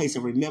back to a place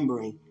of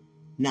remembering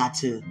not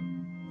to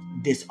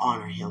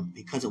dishonor him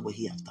because of what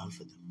he has done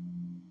for them.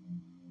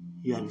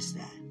 You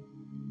understand?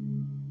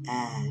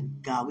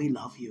 And God, we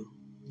love you.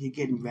 You're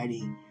getting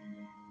ready.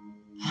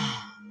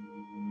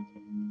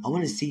 I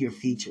want to see your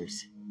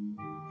features.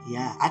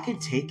 Yeah, I can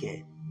take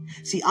it.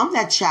 See, I'm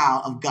that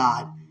child of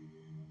God.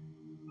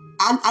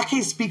 I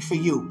can't speak for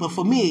you, but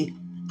for me,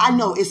 I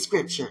know it's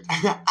scripture.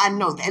 I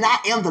know that. And I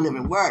am the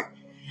living word.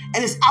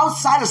 And it's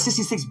outside of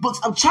 66 books.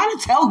 I'm trying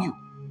to tell you.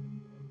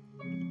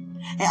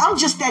 And I'm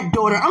just that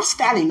daughter. I'm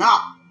standing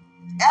up.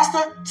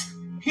 Esther,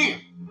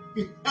 here.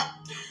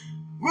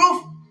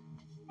 Ruth,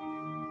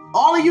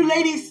 all of you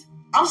ladies,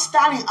 I'm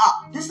standing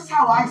up. This is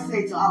how I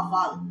say to our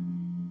Father.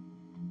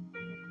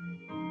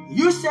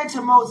 You said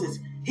to Moses,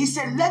 he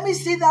said, let me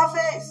see thy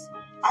face.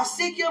 I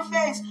seek your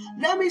face.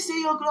 Let me see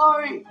your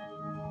glory.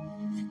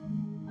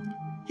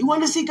 He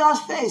wanted to see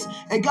God's face.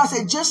 And God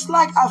said, just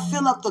like I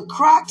fill up the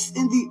cracks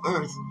in the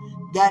earth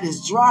that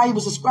is dry. He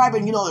was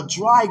describing, a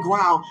dry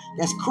ground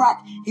that's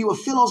cracked. He would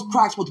fill those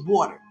cracks with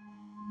water.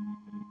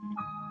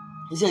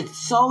 He said,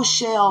 so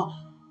shall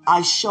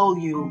I show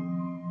you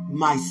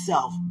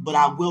myself, but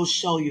I will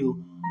show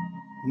you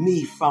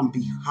me from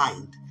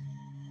behind.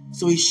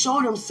 So he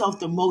showed himself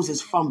to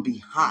Moses from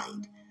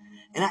behind.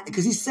 And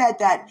because he said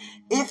that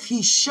if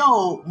he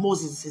showed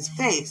Moses his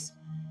face,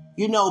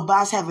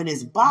 by us having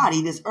his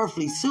body, this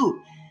earthly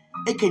suit,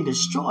 it can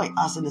destroy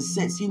us in a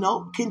sense,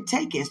 can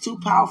take it. It's too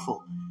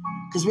powerful.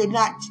 Because we're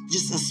not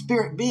just a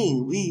spirit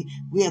being. We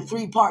a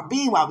 3-part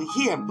being while we're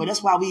here. But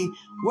that's why we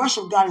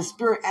worship God in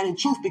spirit and in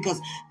truth, because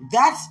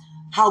that's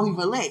how we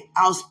relate.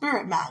 Our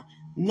spirit man,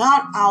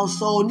 not our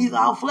soul, neither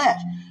our flesh.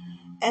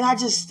 And I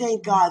just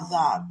thank God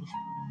that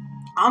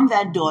I'm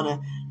that daughter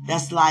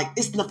that's like,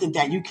 it's nothing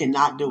that you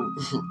cannot do.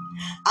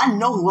 I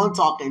know who I'm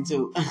talking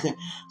to.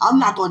 I'm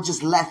not going to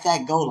just let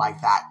that go like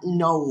that.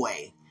 No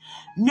way.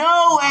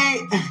 No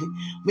way.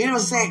 We don't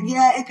say,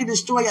 yeah, it can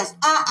destroy us.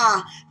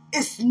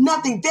 It's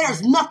nothing.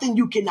 There's nothing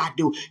you cannot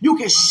do. You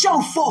can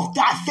show forth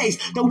thy face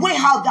the way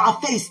how thy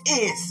face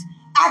is.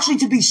 Actually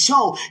to be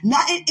shown,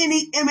 not in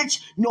any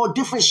image nor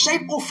different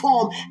shape or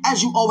form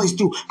as you always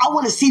do. I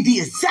want to see the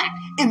exact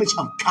image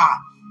of God.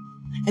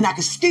 And I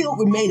can still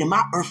remain in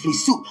my earthly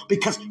suit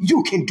because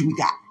you can do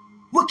that.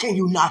 What can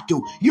you not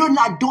do? You're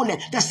not doing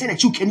that. That's saying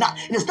that you cannot.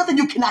 And there's nothing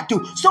you cannot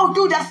do. So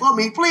do that for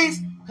me, please.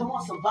 Come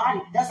on,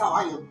 somebody. That's how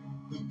I am.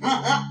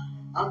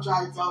 I'm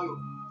trying to tell you.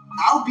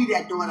 I'll be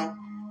that daughter.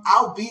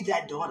 I'll be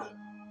that daughter.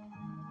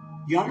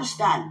 You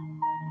understand?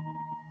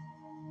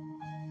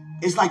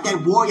 It's like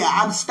that warrior.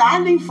 I'm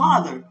standing,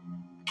 Father.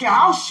 Care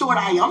how short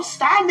I am. I'm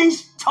standing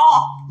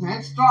tall.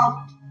 Man,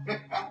 strong.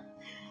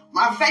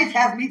 My faith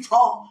has me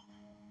tall.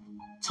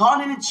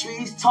 Taller than the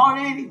trees. Taller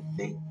than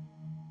anything.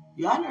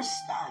 You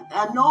understand?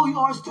 I know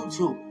yours do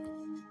too.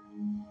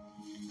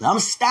 I'm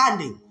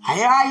standing.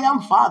 Here I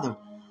am, Father.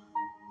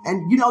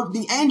 And,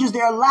 the angels,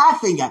 they're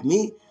laughing at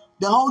me.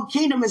 The whole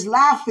kingdom is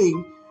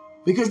laughing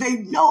because they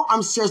know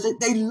I'm serious.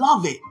 They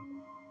love it.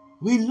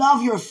 We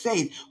love your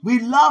faith. We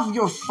love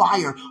your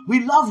fire.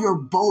 We love your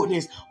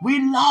boldness. We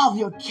love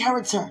your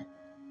character.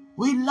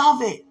 We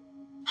love it.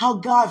 How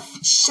God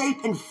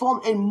shaped and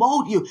formed and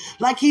mold you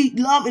like he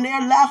loved, and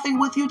they're laughing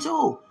with you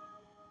too.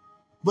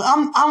 But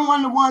I'm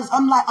one of the ones,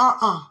 I'm like,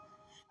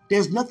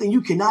 there's nothing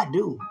you cannot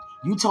do.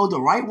 You told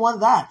the right one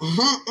that.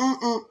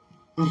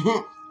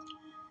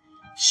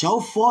 Show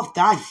forth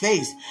thy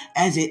face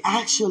as it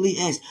actually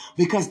is.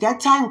 Because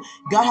that time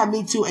God had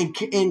me to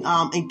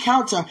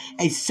encounter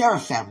a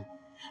seraphim.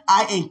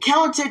 I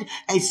encountered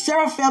a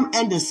seraphim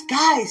in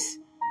disguise.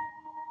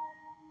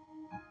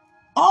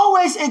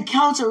 Always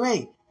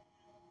encountering.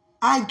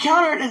 I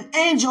encountered an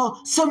angel,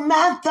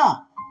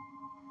 Samantha.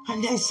 Her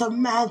name's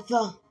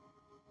Samantha.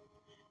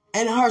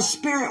 And her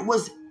spirit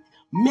was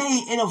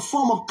made in a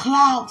form of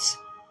clouds.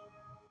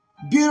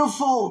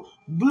 Beautiful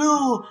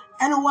blue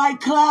and white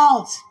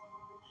clouds.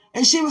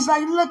 And she was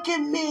like, look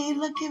at me,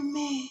 look at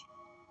me.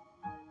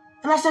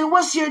 And I said,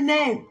 what's your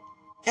name?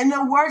 And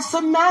the word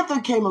Samantha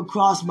came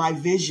across my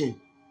vision.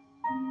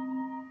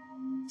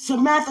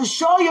 Samantha,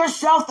 show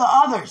yourself to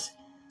others.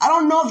 I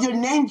don't know if your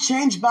name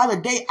changed by the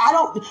day.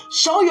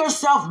 Show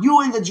yourself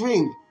you in the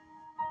dream.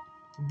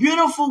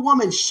 Beautiful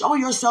woman, show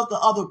yourself to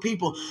other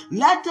people.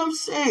 Let them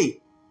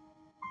see.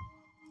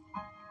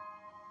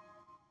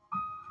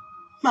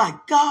 My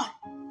God.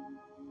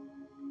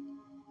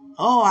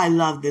 Oh, I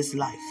love this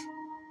life.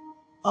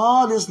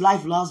 Oh, this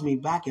life loves me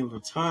back in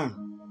return.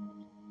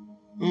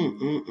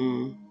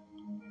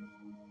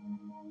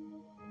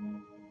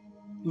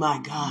 My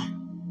God.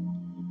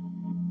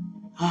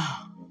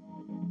 Ah,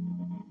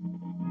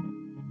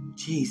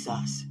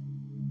 Jesus.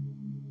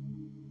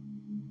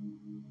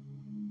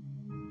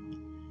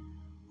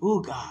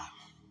 Oh, God.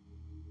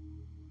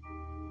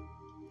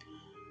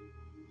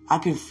 I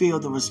can feel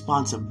the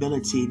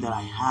responsibility that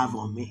I have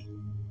on me.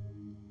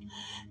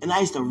 And I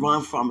used to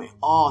run from it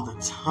all the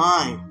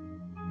time.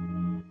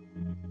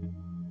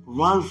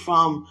 Run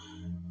from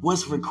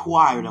what's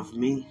required of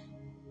me.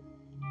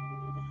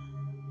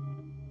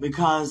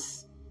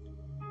 Because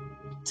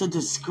to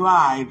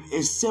describe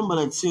is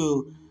similar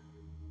to,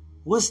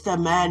 what's that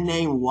man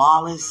named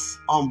Wallace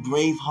on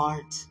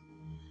Braveheart?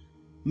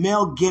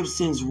 Mel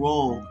Gibson's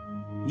role.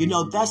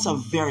 That's a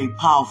very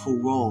powerful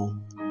role.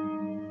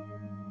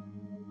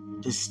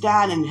 To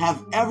stand and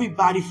have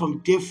everybody from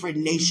different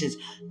nations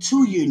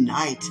to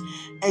unite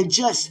and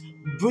just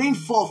bring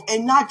forth,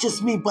 and not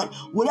just me, but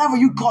whatever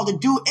you call to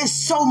do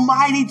is so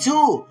mighty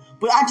too.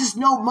 But I just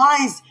know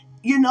mine's,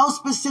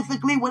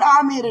 specifically what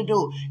I'm here to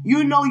do.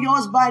 You know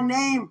yours by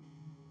name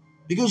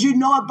because you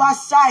know it by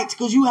sight,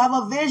 because you have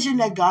a vision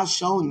that God's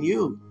shown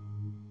you.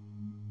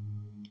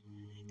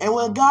 And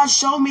when God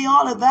showed me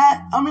all of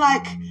that, I'm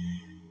like,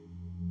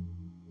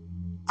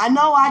 I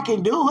know I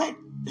can do it.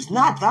 It's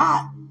not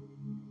that.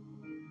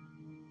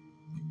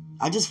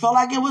 I just felt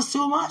like it was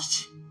too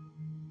much.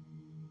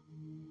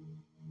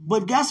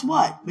 But guess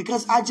what?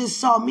 Because I just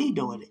saw me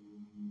doing it.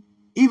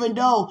 Even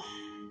though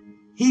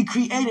he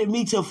created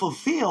me to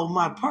fulfill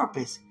my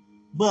purpose.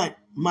 But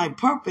my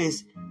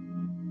purpose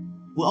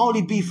will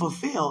only be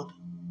fulfilled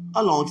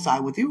alongside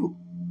with you.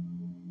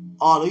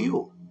 All of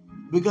you.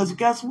 Because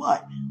guess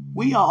what?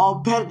 We are all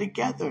better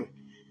together.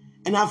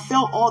 And I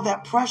felt all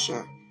that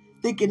pressure,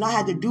 thinking I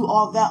had to do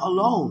all that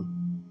alone.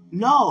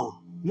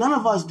 No, none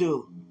of us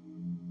do.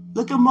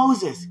 Look at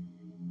Moses.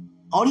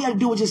 All he had to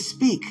do was just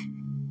speak.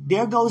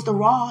 There goes the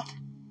rod.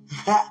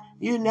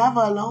 You're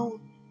never alone.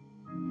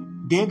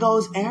 There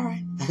goes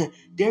Aaron.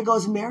 There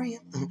goes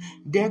Miriam.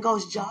 There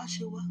goes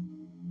Joshua.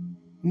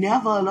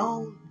 Never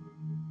alone.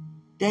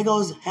 There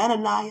goes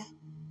Hananiah,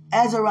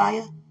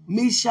 Azariah,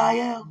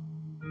 Mishael.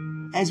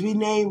 As we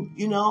name,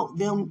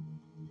 them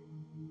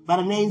by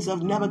the names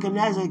of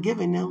Nebuchadnezzar,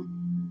 giving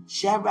them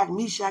Shadrach,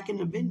 Meshach,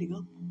 and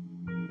Abednego.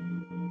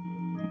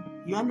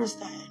 You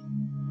understand?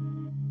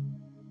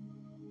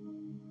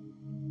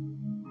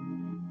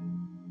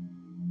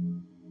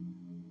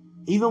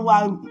 Even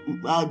while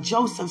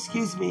Joseph,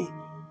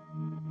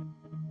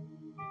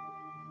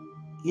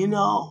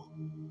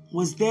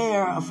 was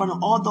there in front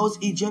of all those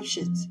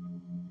Egyptians.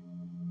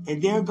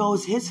 And there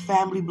goes his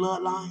family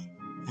bloodline.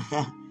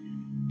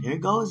 There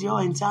goes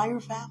your entire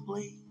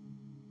family.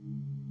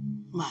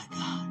 My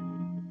God.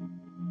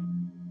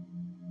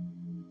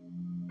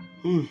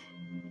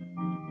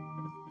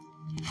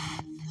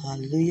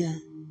 Hallelujah.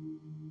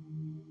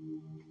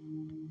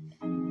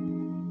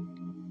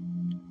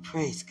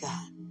 Praise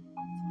God.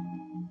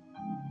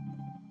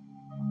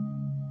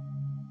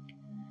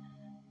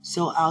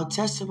 So our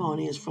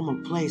testimony is from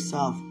a place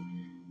of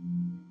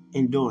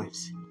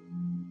endurance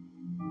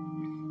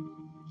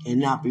and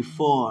not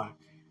before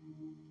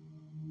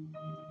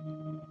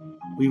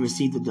we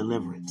receive the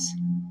deliverance.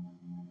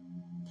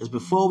 Because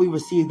before we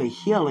receive the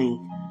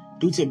healing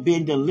due to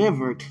being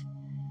delivered,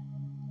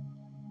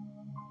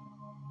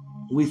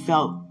 we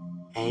felt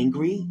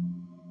angry,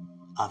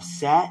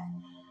 upset,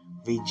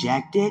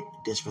 rejected,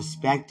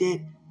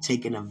 disrespected,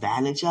 taken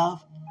advantage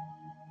of.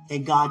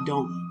 And God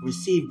don't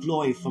receive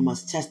glory from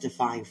us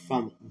testifying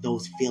from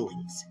those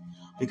feelings,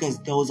 because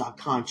those are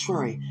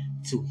contrary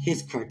to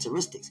his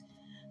characteristics.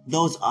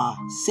 Those are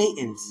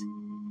Satan's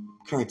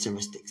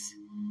characteristics.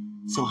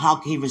 So how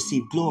can he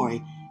receive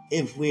glory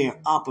if we're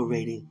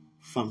operating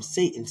from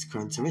Satan's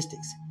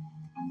characteristics?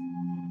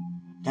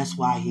 That's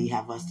why he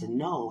have us to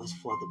know it's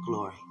for the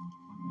glory.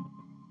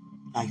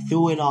 Like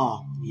through it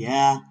all.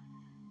 Yeah.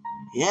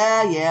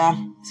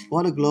 It's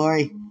for the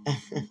glory.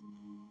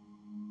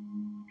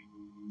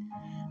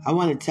 I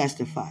want to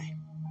testify.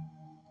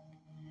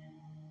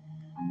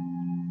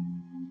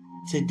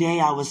 Today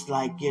I was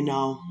like,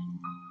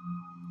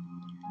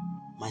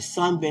 my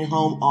son been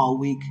home all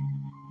week,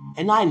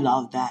 and I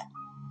love that.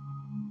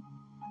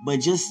 But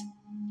just,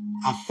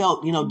 I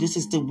felt, this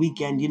is the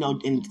weekend,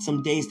 and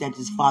some days that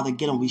his father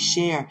get on, we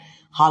share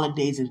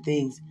holidays and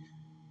things.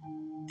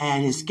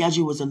 And his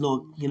schedule was a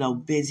little,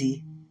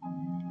 busy.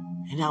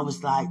 And I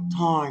was like,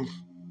 darn,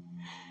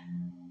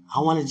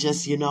 I want to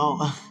just,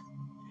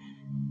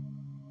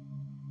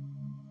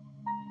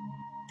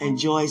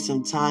 enjoy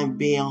some time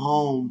being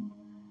home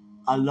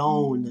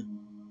alone.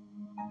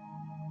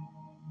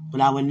 But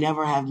I would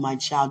never have my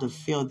child to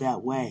feel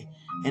that way.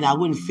 And I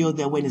wouldn't feel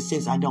that way in the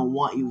sense I don't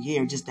want you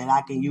here, just that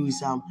I can use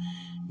some,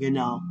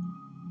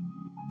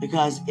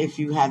 because if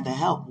you have the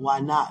help, why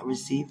not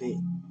receive it?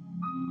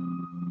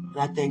 And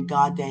I thank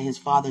God that his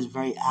father is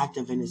very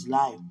active in his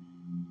life.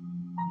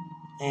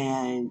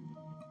 And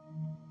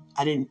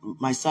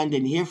my son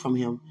didn't hear from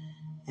him.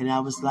 And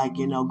I was like,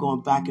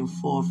 going back and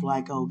forth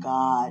like, oh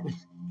God,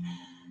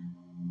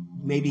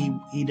 maybe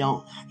he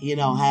don't,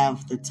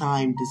 have the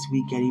time this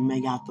weekend. He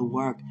may have to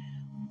work.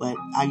 But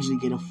I usually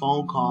get a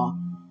phone call.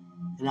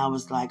 And I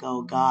was like,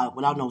 oh God,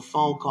 without no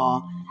phone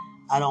call,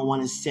 I don't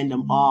want to send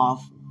him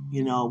off,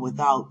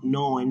 without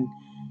knowing,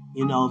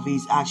 if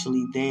he's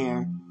actually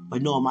there.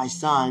 But knowing my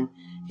son,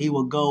 he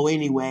will go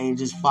anyway and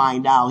just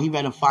find out. He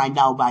better find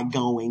out by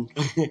going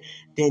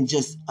than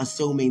just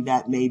assuming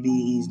that maybe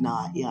he's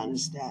not. You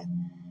understand?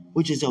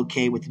 Which is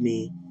okay with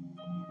me.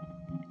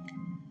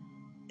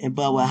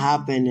 But what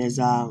happened is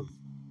that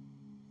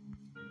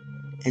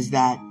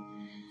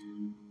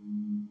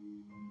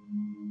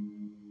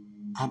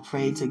I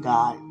prayed to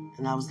God,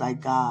 and I was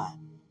like, God,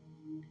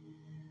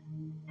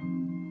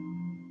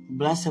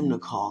 bless him to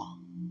call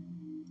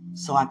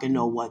so I can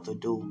know what to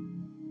do.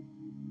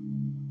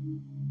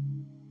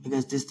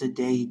 Because this is the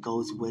day he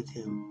goes with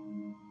him.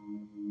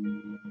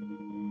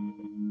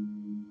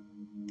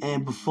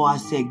 And before I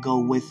said go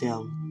with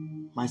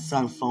him, my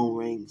son's phone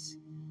rings.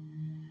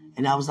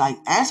 And I was like,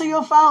 answer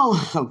your phone.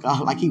 Oh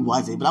God, like he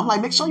wasn't. But I'm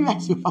like, make sure you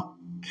answer your phone.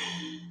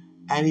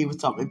 And he was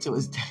talking to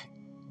his dad.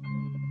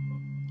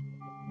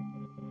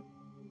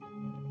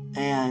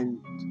 And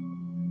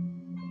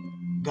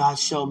God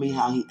showed me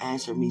how he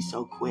answered me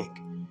so quick.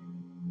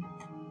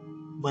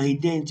 But he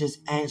didn't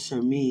just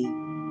answer me.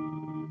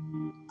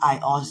 I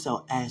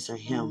also answered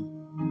him.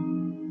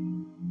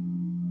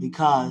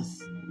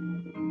 Because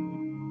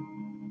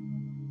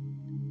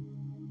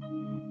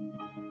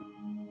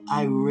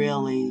I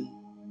really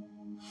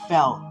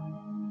felt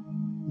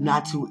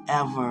not to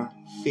ever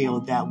feel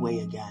that way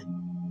again.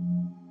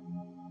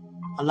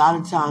 A lot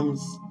of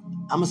times,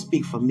 I'm going to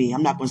speak for me.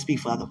 I'm not going to speak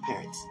for other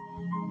parents.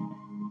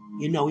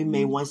 We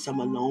may want some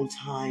alone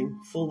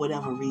time for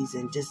whatever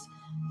reason, just,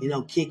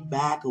 kick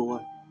back.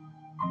 Or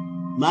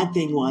my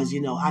thing was,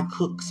 I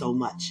cook so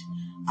much.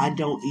 I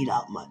don't eat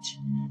out much.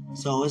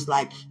 So it's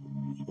like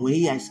when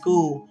he at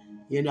school,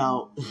 I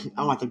don't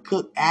have to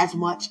cook as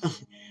much.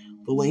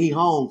 But when he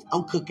home,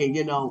 I'm cooking,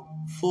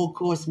 full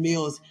course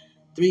meals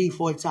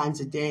 3-4 times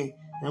a day.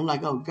 And I'm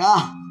like, oh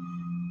God,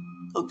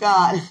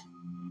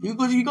 you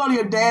go to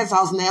your dad's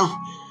house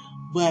now.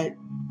 But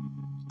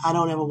I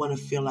don't ever want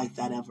to feel like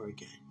that ever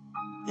again.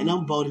 And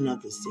I'm bold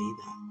enough to say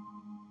that.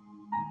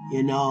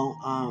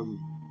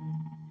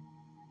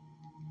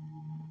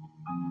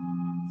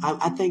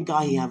 I thank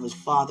God he have his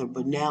father,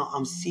 but now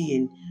I'm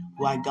seeing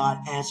why God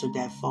answered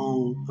that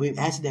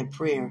answered that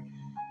prayer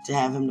to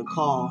have him to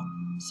call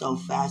so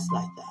fast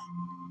like that.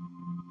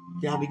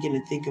 Then I begin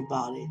to think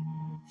about it.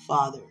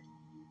 Father,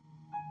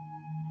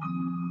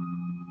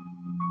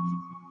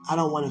 I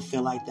don't want to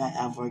feel like that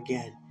ever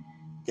again.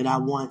 That I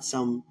want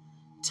some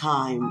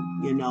time,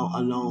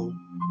 alone.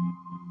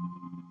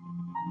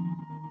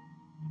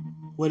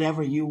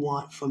 Whatever you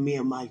want for me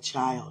and my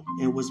child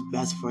and what's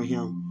best for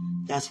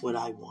him, that's what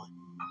I want.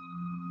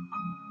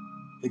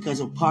 Because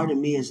a part of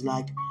me is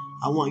like,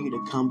 I want you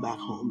to come back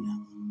home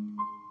now.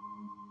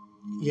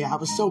 Yeah, I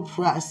was so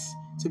pressed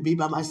to be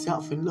by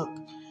myself, and look,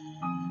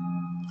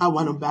 I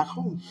want him back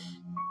home.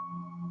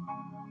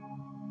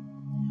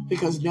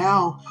 Because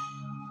now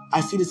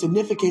I see the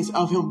significance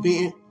of him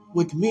being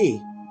with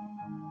me.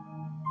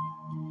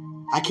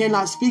 I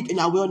cannot speak and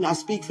I will not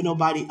speak for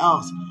nobody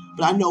else,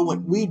 but I know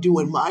what we do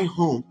in my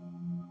home.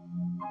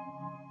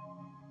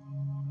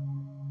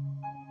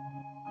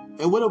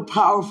 And what a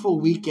powerful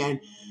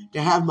weekend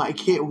to have my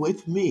kid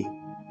with me.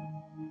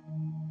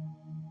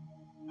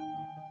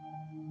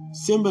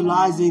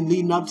 Symbolizing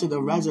leading up to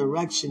the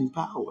resurrection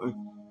power.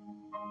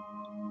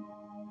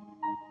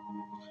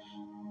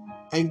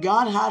 And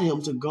God had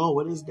him to go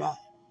with his dad.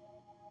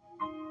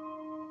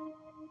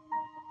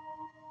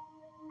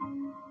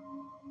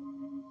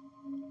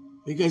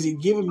 Because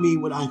he'd given me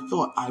what I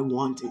thought I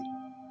wanted.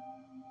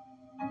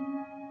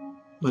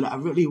 But I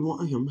really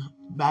want him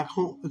back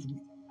home with me.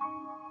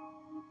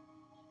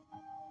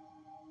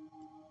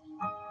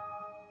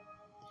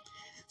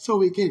 So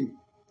we can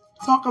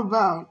talk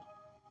about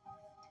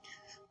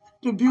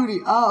the beauty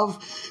of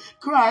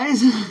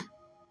Christ.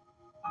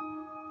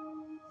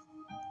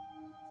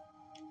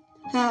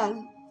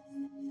 And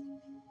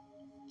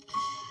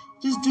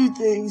just do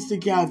things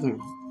together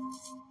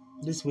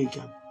this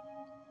weekend.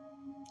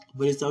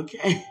 But it's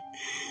okay.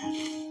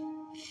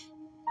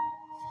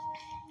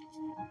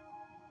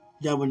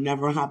 That would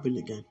never happen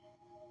again.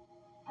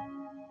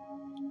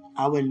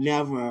 I would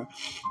never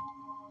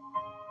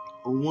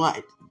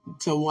want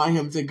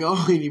him to go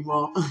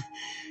anymore.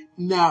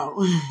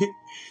 No.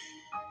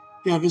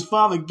 Now, if his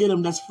father get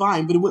him, that's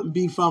fine. But it wouldn't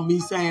be from me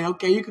saying,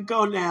 okay, you can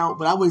go now.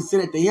 But I wouldn't say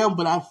it to him,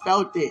 but I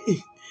felt it.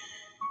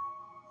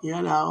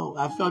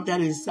 I felt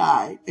that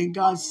inside. And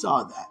God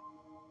saw that.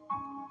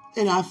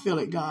 And I feel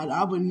it, God.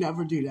 I would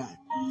never do that.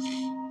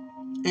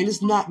 And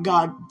it's not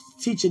God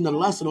teaching the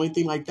lesson or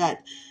anything like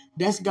that.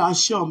 That's God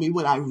showing me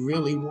what I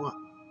really want.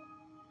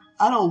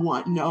 I don't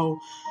want no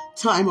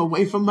time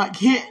away from my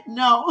kid.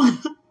 No.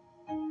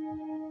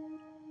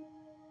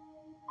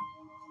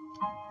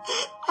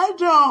 I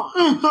don't.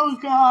 Oh,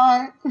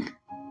 God.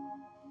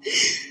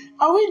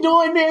 Are we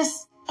doing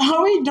this?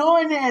 Are we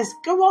doing this?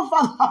 Come on,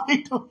 Father. Are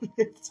we doing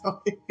this?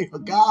 Oh,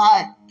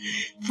 God. I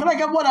feel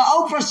like I'm on an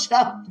Oprah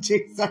show.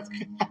 Jesus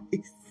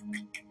Christ.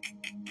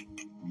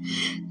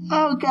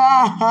 Oh,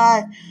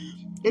 God.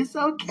 It's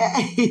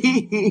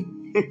okay.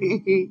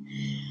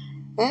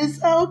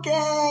 It's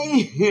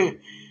okay.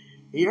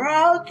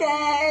 You're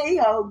okay.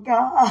 Oh,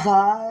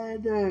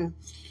 God.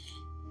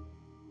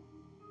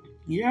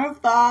 You're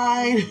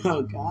fine.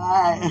 Oh,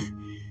 God.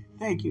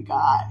 Thank you,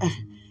 God.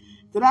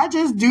 Did I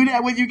just do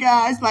that with you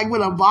guys? Like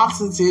with a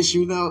boxing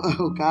tissue, though?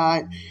 Oh,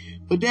 God.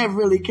 But that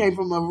really came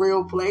from a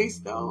real place,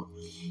 though.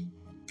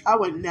 I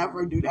would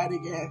never do that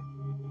again.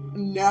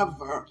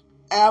 Never.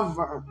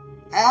 Ever.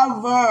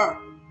 Ever.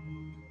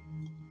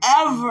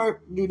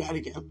 Ever do that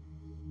again.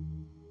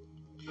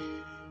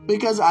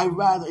 Because I'd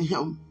rather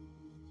him,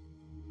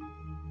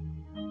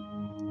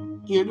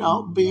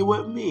 be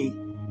with me.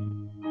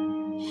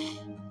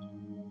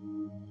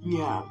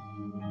 Yeah.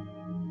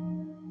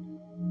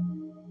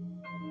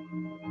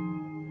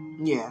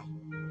 Yeah.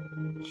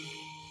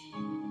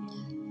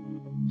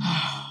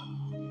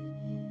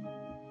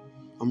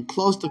 I'm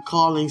close to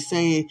calling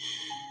saying,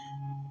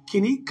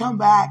 can he come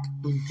back?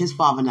 His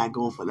father not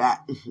going for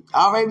that.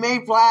 I already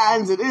made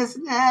plans and this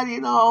and that,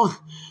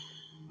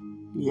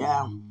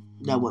 Yeah,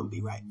 that wouldn't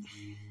be right.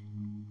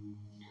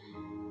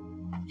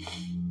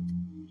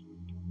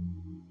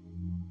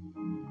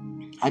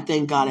 I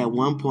thank God at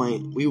one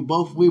point we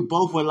both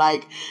were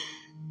like,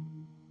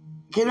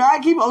 can I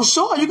keep him? Oh,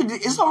 sure, you can.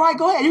 It's all right.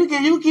 Go ahead. You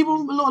can keep him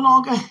a little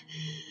longer.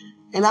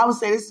 And I would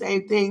say the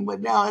same thing,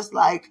 but now it's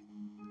like,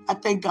 I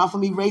thank God for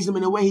me raising him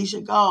in the way he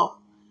should go,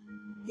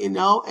 and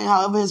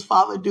however his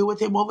father do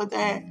with him over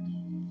there.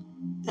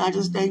 And I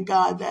just thank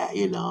God that,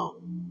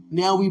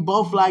 Now we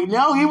both like,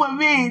 no, he with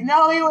me.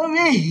 No, he with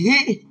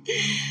me.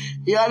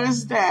 You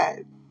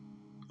understand?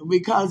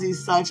 Because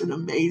he's such an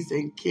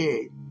amazing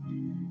kid.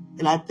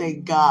 And I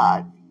thank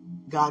God.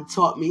 God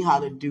taught me how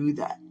to do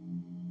that.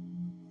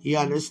 You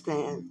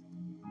understand?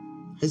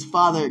 His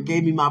father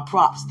gave me my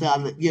props to,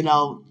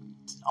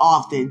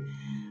 often.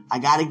 I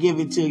got to give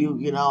it to you,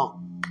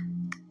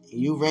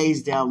 You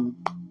raised them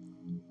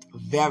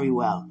very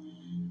well.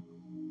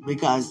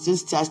 Because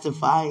just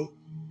testifying,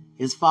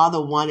 his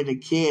father wanted a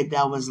kid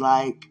that was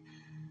like,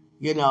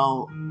 definitely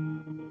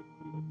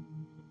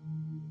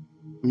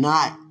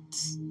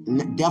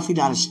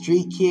not a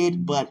street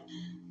kid, but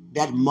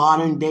that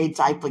modern day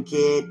type of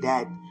kid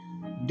that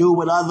do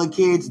what other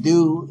kids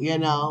do,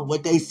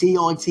 what they see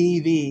on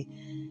TV.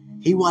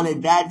 He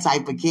wanted that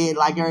type of kid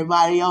like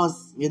everybody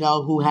else,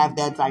 who have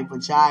that type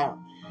of child.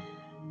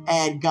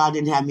 And God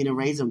didn't have me to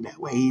raise him that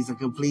way. He's a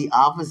complete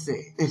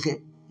opposite.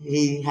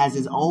 He has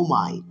his own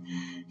mind.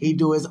 He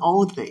do his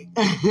own thing.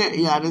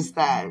 You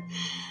understand?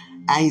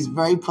 And he's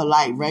very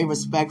polite, very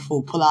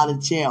respectful, pull out a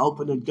chair,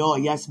 open the door.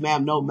 Yes,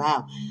 ma'am, no,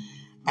 ma'am.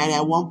 And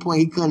at one point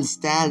he couldn't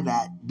stand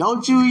that.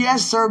 Don't you,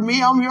 yes, sir,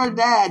 me, I'm your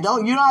dad.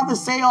 You don't have to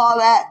say all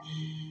that.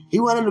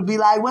 He wanted to be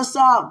like, what's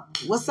up?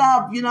 What's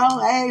up?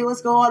 Hey,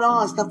 what's going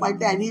on? Stuff like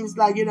that. And he was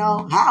like,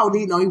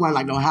 howdy. No, he wasn't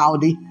like no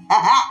howdy.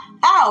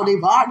 Howdy,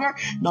 partner.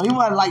 No, he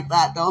wasn't like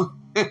that, though.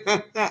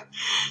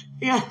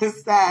 You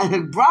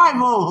understand?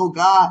 Bravo, oh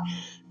God.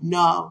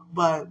 No,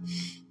 but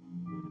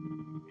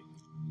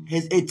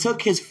it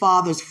took his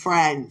father's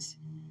friends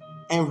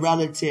and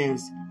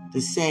relatives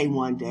to say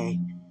one day,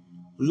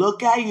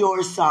 look at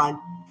your son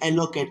and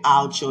look at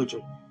our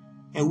children.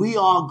 And we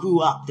all grew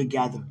up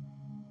together.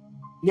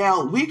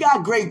 Now, we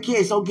got great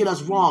kids, don't get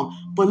us wrong,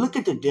 but look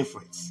at the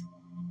difference.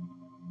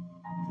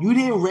 You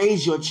didn't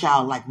raise your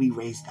child like we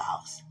raised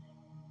ours.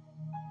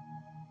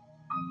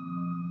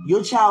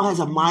 Your child has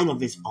a mind of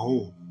his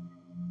own.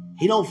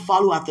 He don't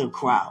follow after the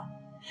crowd.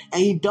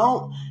 And he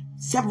don't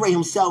separate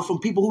himself from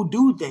people who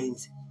do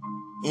things.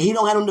 And he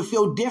don't have them to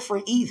feel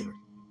different either.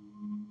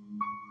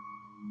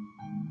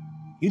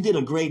 You did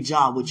a great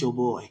job with your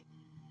boy.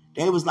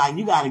 They was like,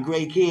 you got a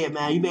great kid,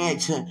 man. You man,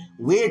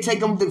 we'll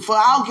take him for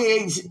our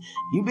kids.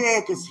 You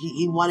man, because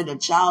he wanted a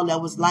child that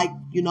was like,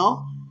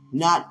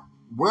 not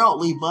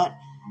worldly, but,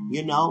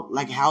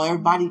 like how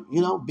everybody,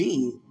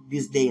 be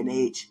this day and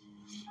age.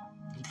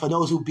 For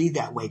those who be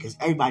that way, because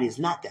everybody is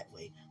not that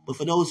way. But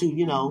for those who,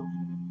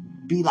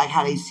 be like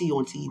how they see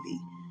on TV.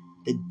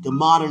 The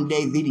modern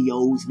day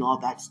videos and all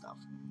that stuff.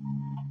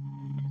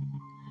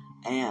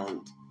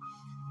 And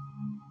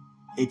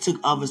it took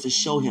others to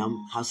show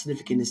him how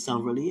significant his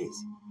son really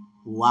is.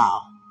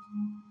 Wow.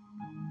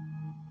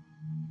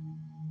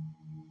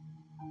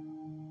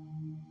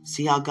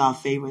 See how God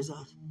favors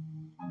us?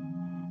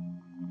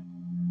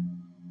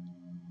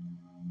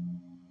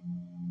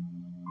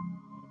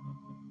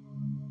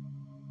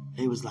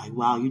 They was like,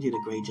 wow, you did a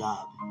great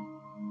job.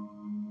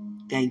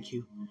 Thank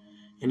you.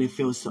 And it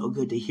feels so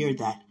good to hear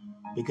that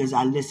because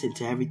I listened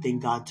to everything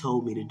God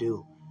told me to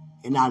do.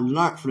 And I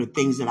learned from the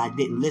things that I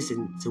didn't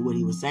listen to what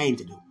he was saying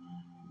to do.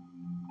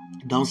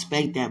 Don't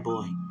spank that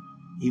boy.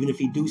 Even if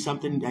he do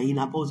something that he's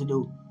not supposed to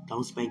do,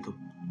 don't spank him.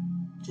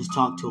 Just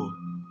talk to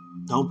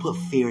him. Don't put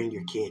fear in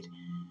your kid.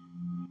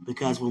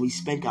 Because when we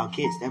spank our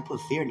kids, that put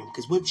fear in them.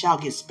 Because when a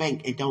child gets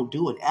spanked, it don't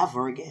do it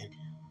ever again.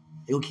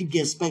 It will keep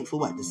getting spanked for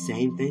what? The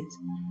same things?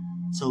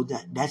 So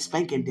that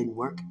spanking didn't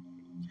work.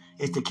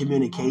 It's the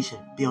communication.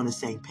 Be on the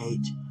same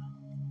page.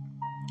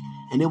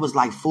 And it was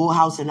like Full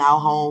House in our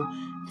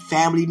home,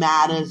 Family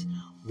Matters,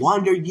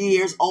 Wonder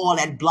Years, all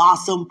that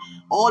Blossom,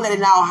 all that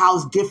in our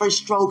house, Different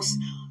Strokes,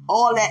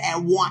 all that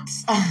at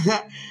once.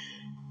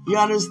 You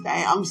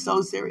understand? I'm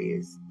so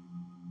serious.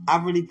 I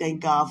really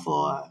thank God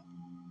for,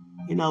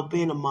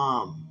 being a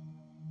mom.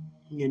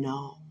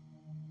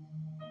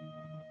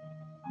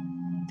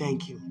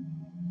 Thank you.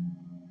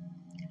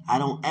 I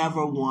don't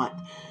ever want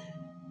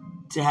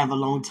to have a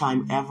long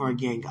time ever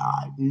again,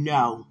 God.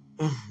 No.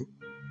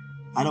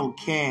 I don't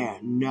care.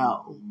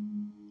 No.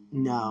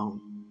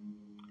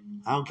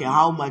 I don't care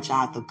how much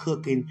I have to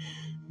cook and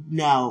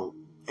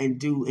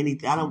do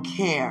anything. I don't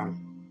care.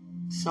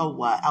 So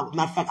what?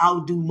 Matter of fact,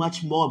 I'll do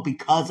much more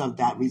because of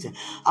that reason.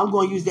 I'm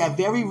going to use that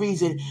very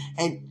reason.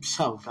 And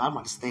so, God, I'm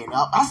going to stand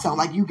up. I sound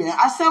like you, God.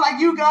 I sound like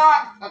you,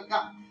 God.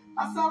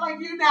 I sound like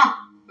you now.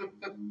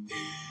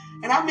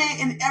 And I mean,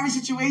 in every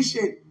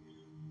situation.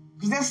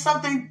 Because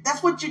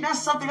that's what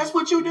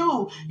you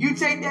do. You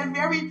take that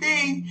very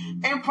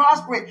thing and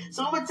prosper it.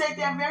 So I'm going to take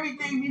that very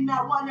thing, me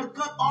not wanting to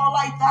cook all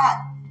like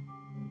that.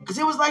 Because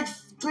it was like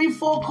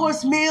 3-4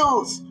 course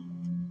meals.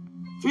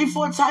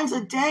 3-4 times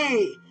a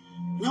day.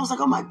 And I was like,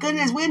 oh my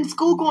goodness, when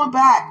school going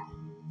back?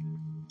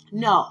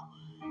 No.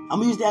 I'm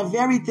going to use that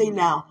very thing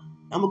now.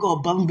 I'm going to go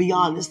above and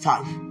beyond this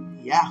time.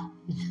 Yeah.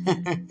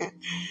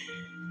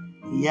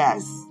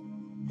 Yes.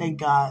 Thank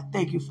God.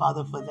 Thank you,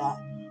 Father, for that.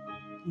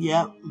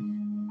 Yep.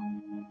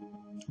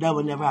 That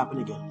would never happen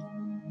again.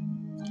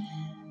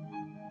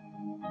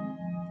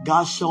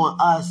 God's showing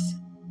us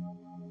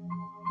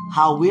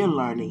how we're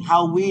learning,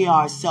 how we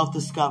are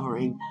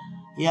self-discovering,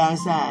 you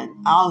understand,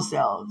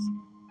 ourselves.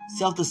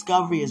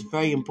 Self-discovery is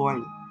very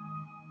important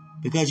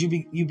because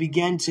you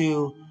begin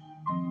to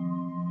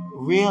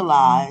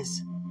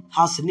realize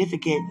how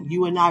significant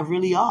you and I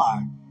really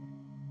are.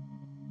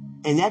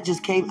 And that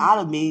just came out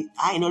of me.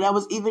 I didn't know that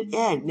was even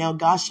in. Now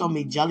God showed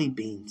me jelly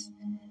beans.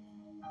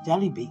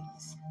 Jelly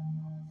beans.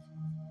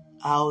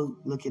 I'll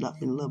look it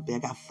up in a little bit. I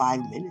got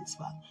 5 minutes.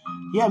 But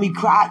you had me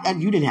cry.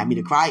 You didn't have me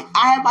to cry.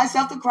 I had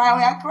myself to cry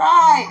when I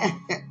cried.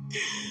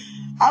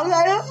 I was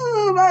like,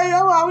 oh, man,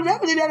 I would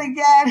never do that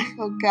again.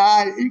 Oh,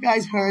 God. You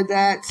guys heard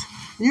that.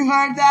 You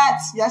heard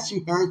that? Yes,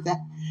 you heard that.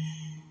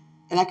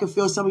 And I can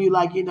feel some of you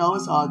like,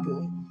 it's all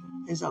good.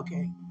 It's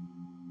okay.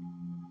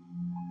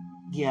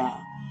 Yeah.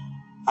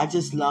 I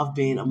just love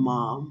being a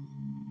mom.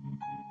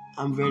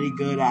 I'm really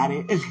good at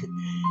it.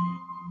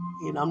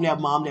 I'm that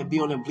mom that be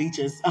on the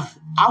bleachers.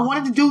 I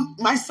wanted to do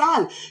my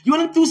son. You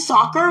want to do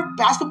soccer,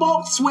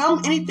 basketball, swim,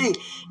 anything.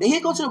 Now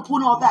he'd go to the pool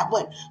and all that,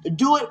 but to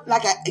do it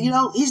like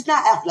he's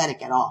not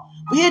athletic at all.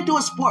 But he'd do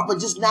a sport, but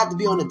just not to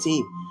be on the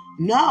team.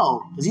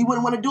 No, because he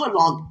wouldn't want to do it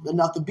long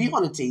enough to be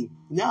on the team.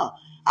 No.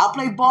 I'll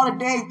play ball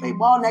today, play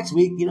ball next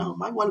week.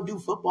 Might want to do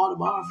football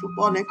tomorrow,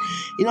 football next.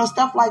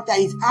 Stuff like that.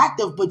 He's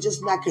active, but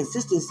just not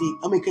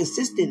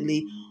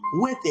consistently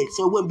with it.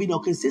 So it wouldn't be no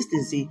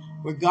consistency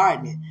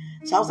regarding it.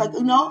 So I was like,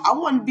 I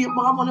want to be a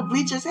mom on the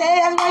bleachers. Hey,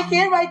 that's my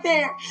kid right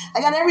there.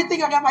 I got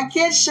everything. I got my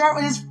kid's shirt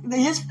with his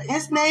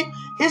name,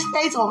 his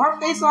face or her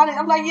face on it.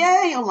 I'm like,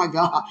 yay, oh my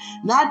God.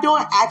 Not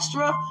doing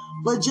extra,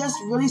 but just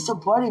really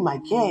supporting my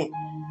kid.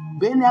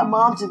 Being that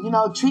mom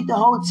to, treat the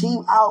whole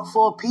team out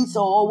for a pizza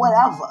or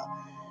whatever.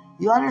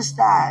 You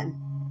understand?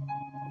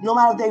 No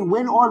matter if they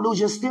win or lose,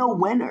 you're still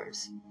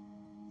winners.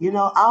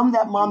 I'm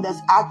that mom that's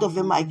active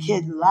in my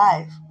kid's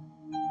life.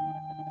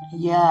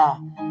 Yeah.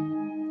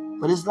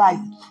 But it's like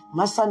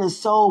my son is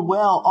so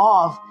well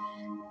off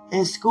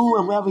in school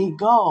and wherever he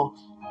go,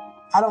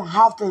 I don't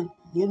have to,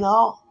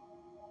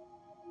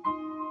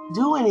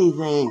 do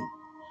anything.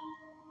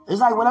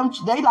 It's like when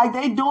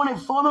they doing it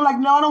for me. I'm like,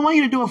 no, I don't want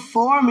you to do it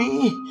for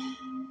me.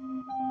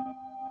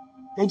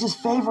 They just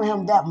favor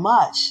him that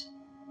much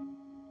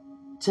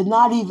to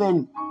not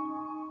even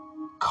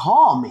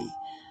call me.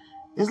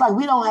 It's like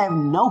we don't have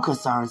no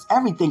concerns.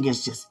 Everything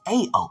is just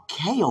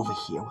A-okay over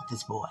here with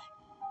this boy.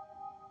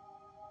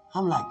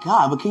 I'm like,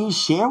 God, but can you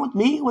share with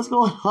me what's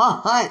going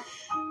on?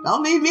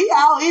 Don't leave me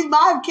out. He's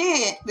my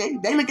kid.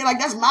 They looking like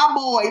that's my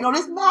boy.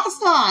 This is my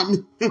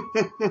son.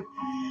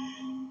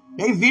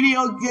 They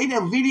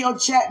video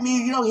chat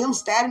me, him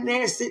standing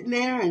there, sitting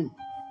there, and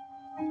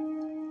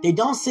they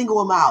don't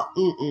single him out.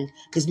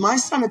 Because my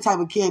son, the type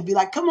of kid, be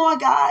like, come on,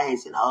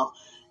 guys,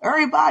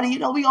 everybody,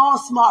 we all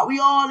smart. We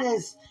all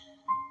this.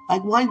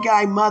 Like one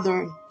guy,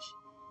 mother,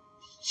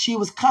 she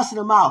was cussing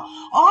him out.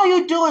 All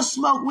you do is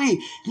smoke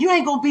weed. You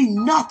ain't gonna be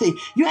nothing.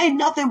 You ain't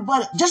nothing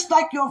but just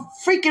like your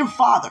freaking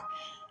father.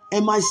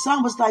 And my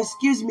son was like,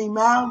 excuse me,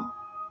 ma'am.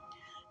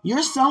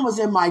 Your son was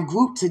in my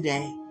group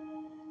today.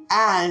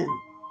 And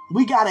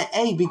we got an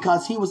A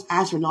because he was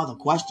answering all the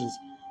questions.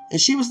 And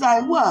she was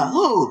like, what?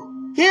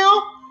 Who?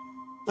 Him?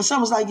 The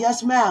son was like,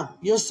 yes, ma'am.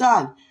 Your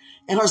son.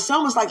 And her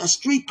son was like a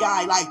street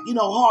guy, like,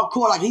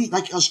 hardcore,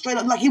 like a straight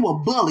up, like he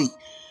was bully.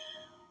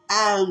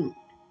 And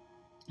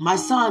my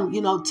son,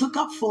 took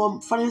up for him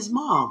in front of his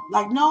mom.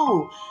 Like,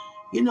 no,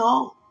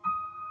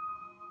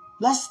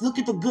 let's look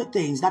at the good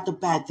things, not the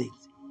bad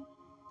things.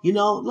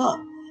 Look,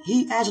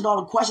 he answered all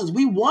the questions.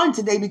 We won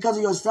today because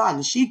of your son.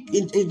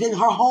 And then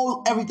her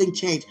whole everything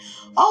changed.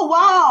 Oh,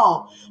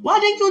 wow. Why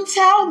didn't you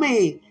tell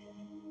me?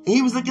 And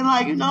he was looking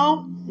like, you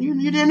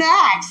didn't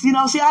ask. See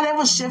how that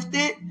was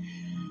shifted?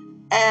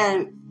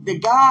 And the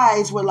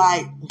guys were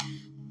like,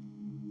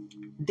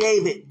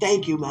 David,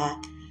 thank you,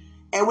 man.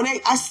 And when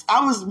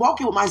I was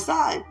walking with my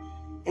son,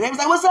 and they was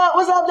like, what's up,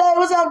 Dave?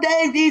 What's up,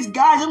 Dave? These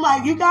guys, I'm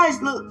like, you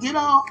guys look,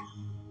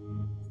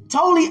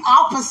 totally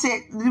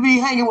opposite to be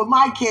hanging with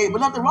my kid,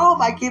 but nothing wrong with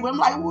my kid. But I'm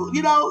like, well,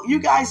 you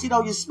guys,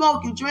 you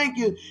smoke, you drink,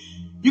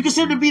 you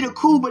consider to be the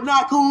cool, but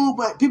not cool.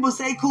 But people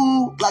say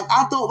cool. Like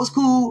I thought it was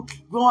cool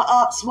growing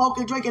up,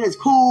 smoking, drinking is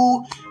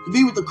cool to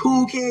be with the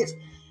cool kids.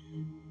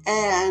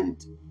 And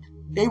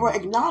they were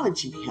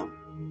acknowledging him.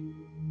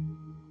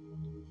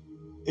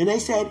 And they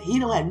said he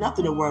don't have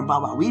nothing to worry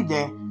about while we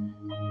there.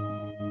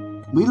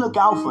 We look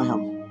out for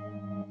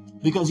him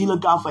because he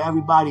looked out for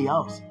everybody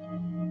else.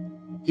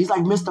 He's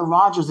like Mr.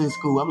 Rogers in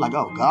school. I'm like,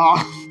 oh,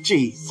 God,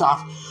 Jesus.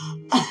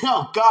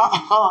 Oh,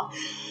 God.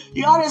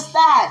 You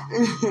understand?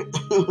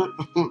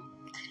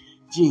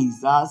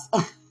 Jesus.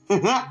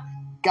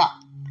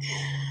 God.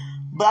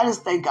 But I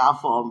just thank God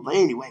for him. But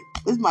anyway,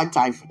 this is my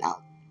time for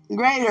now.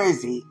 Greater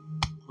is he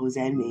who's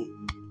in me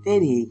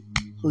than he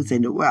who's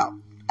in the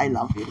world. I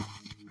love you.